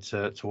interesting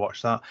to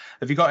watch that.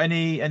 Have you got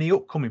any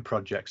upcoming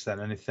projects then?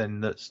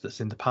 Anything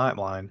that's in the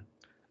pipeline?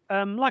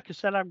 Like I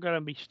said, I'm going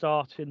to be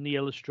starting the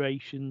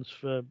illustrations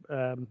for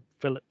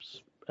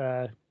Philip's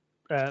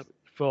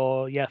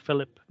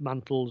Philip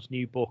Mantle's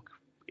new book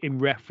in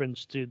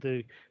reference to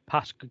the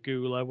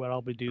Pascagoula, where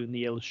I'll be doing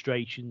the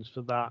illustrations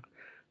for that.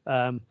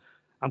 I'm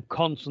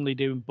constantly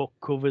doing book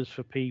covers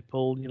for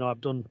people.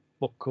 I've done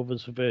book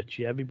covers for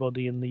virtually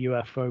everybody in the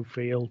UFO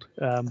field.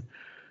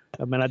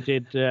 I mean, I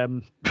did.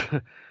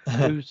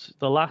 Who's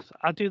the last?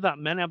 I do that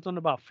many. I've done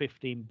about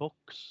 15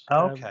 books. Okay.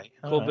 All right.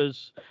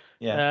 Covers.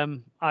 Yeah.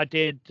 I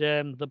did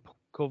the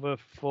cover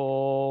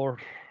for.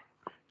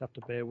 You have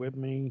to bear with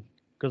me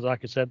because,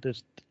 like I said,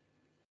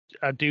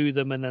 I do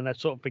them and then I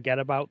sort of forget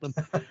about them.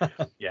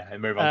 Yeah,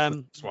 and move on to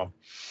the next one.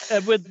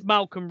 With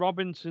Malcolm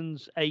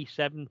Robinson's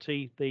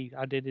A70,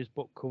 I did his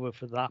book cover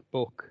for that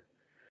book.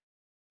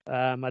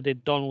 I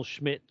did Donald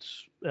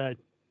Schmidt's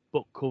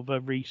book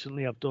cover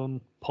recently. I've done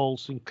Paul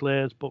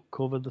Sinclair's book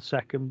cover, the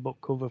second book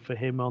cover for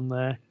him on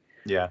there.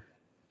 Yeah.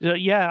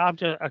 Yeah, I'm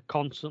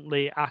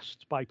constantly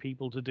asked by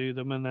people to do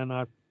them, and then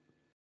I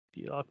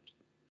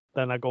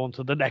go on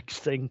to the next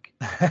thing.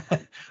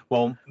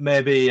 Well,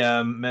 maybe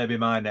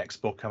my next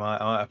book, I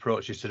might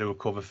approach you to do a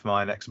cover for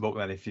my next book.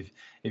 Then, if you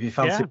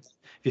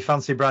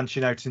fancy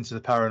branching out into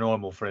the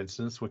paranormal, for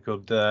instance, we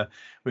could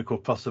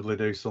possibly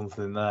do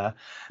something there.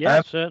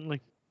 Yeah,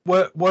 certainly.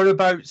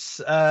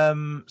 Whereabouts?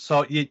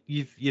 So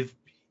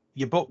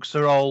your books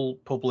are all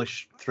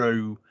published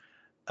through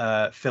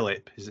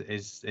Philip.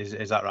 Is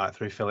that right?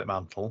 Through Philip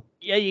Mantle?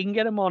 Yeah, you can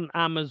get them on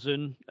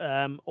Amazon,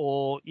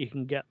 or you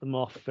can get them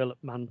off Philip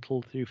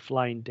Mantle through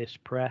Flying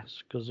Disc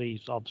Press, because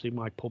he's obviously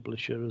my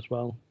publisher as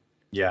well.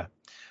 Yeah.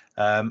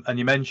 And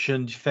you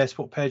mentioned your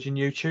Facebook page and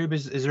YouTube.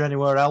 Is there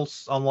anywhere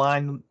else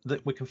online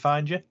that we can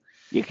find you?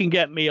 You can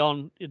get me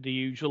on the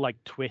usual, like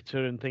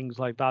Twitter and things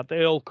like that.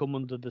 They all come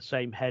under the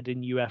same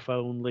heading,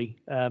 UFO Only.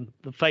 The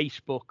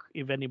Facebook,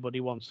 if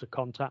anybody wants to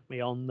contact me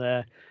on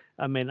there,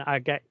 I mean, I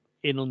get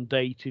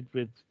inundated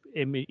with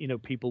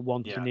people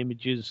wanting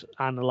images,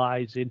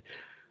 analysing.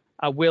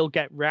 I will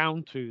get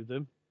round to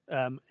them.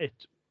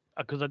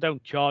 Because I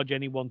don't charge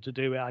anyone to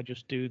do it. I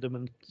just do them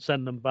and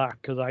send them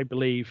back, because I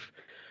believe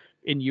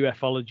in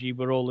ufology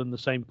we're all in the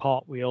same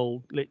pot. We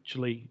all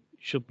literally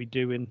should be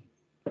doing.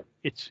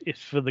 It's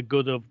for the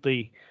good of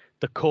the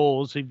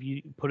cause, if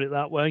you put it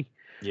that way.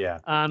 Yeah.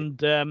 And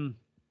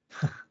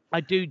I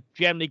do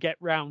generally get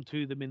round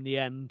to them in the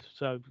end,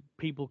 so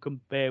people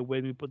can bear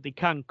with me, but they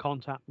can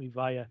contact me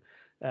via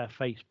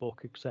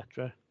Facebook,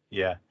 etc.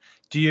 Yeah.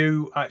 Do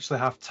you actually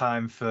have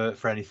time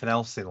for anything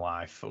else in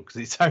life? Because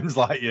it sounds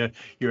like you're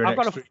an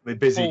extremely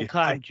busy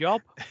full-time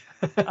job.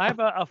 I have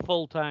a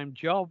full-time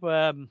job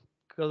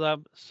because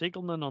I'm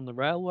signalman on the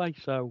railway.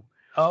 So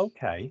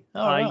okay.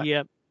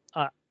 Right.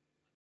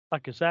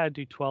 Like I said, I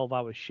do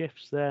 12-hour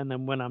shifts there, and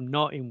then when I'm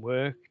not in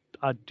work,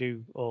 I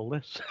do all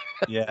this.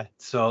 Yeah.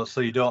 So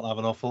you don't have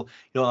an awful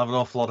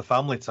lot of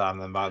family time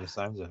then, by the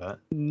sounds of it.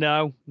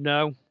 No.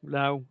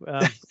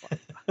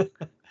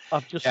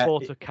 I've just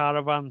bought a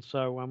caravan,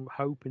 so I'm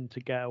hoping to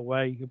get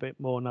away a bit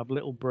more and have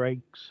little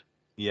breaks.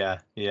 Yeah.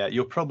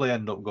 You'll probably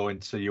end up going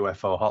to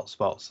UFO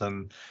hotspots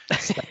and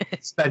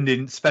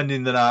spending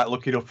the night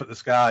looking up at the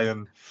sky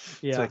and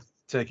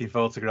taking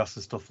photographs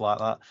and stuff like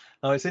that.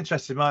 No, it's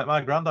interesting. My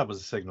granddad was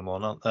a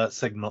signalman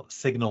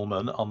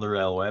on the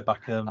railway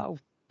back in the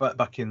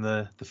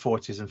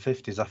 40s and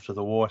 50s after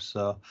the war.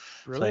 So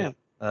brilliant.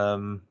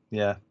 It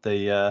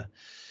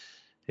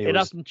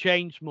hasn't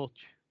changed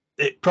much.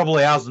 It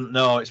probably hasn't.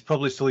 No, it's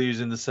probably still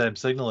using the same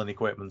signaling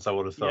equipment, I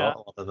would have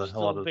thought. A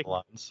lot of the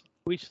lines.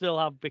 We still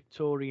have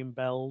Victorian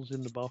bells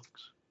in the box.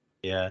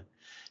 Yeah.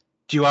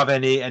 Do you have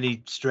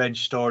any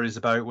strange stories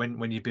about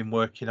when you've been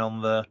working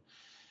on the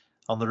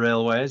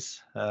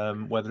railways,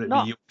 whether it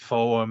be UFO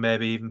or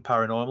maybe even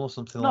paranormal or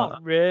something like that?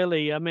 Not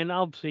really. I mean,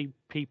 obviously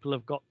people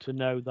have got to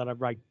know that I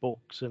write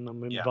books and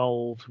I'm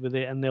involved with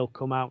it, and they'll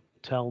come out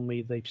and tell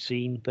me they've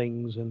seen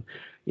things, and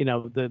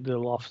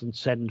they'll often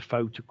send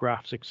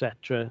photographs,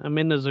 etc. I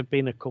mean, there's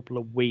been a couple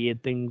of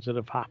weird things that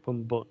have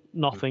happened, but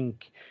nothing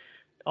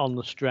on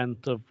the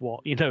strength of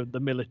what the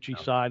military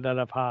side that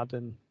I've had.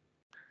 And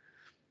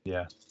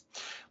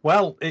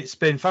well, it's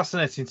been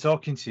fascinating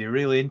talking to you.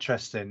 Really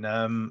interesting.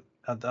 I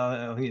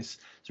think it's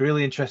a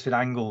really interesting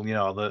angle,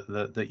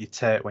 that you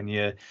take when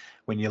you're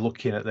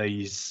looking at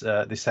this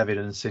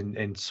evidence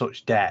in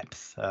such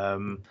depth. I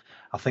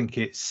think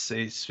it's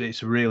a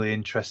really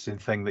interesting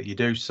thing that you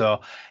do.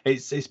 So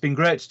it's been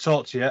great to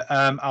talk to you.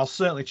 I'll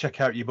certainly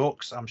check out your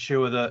books. I'm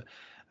sure that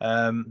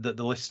that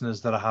the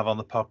listeners that I have on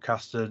the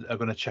podcast are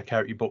going to check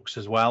out your books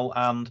as well.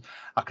 And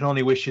I can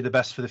only wish you the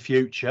best for the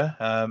future,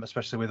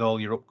 especially with all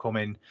your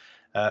upcoming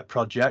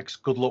projects.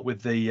 Good luck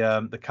with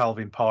the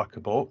Calvin Parker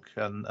book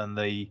and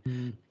the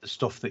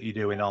stuff that you're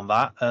doing on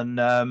that.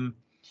 And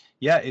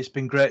it's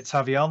been great to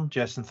have you on,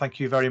 Jason. Thank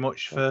you very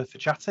much for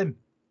chatting.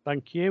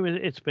 Thank you.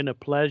 It's been a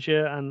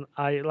pleasure. And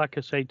like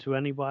I say to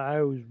anybody, I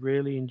always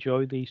really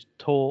enjoy these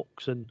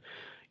talks and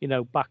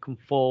back and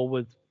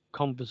forward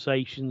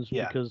conversations,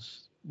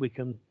 because we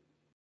can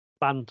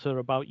banter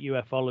about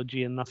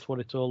ufology, and that's what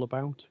it's all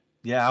about.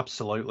 Yeah,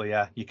 absolutely.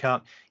 Yeah, you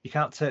can't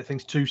take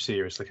things too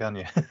seriously, can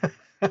you?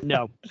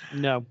 No.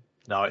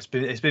 It's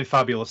been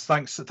fabulous.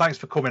 Thanks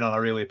for coming on. I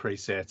really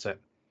appreciate it.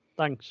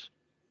 Thanks.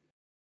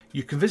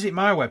 You can visit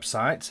my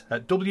website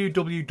at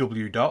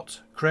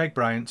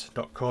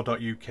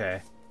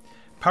www.craigbryant.co.uk.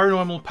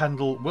 Paranormal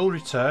Pendle will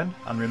return,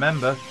 and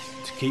remember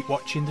to keep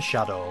watching the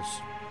shadows.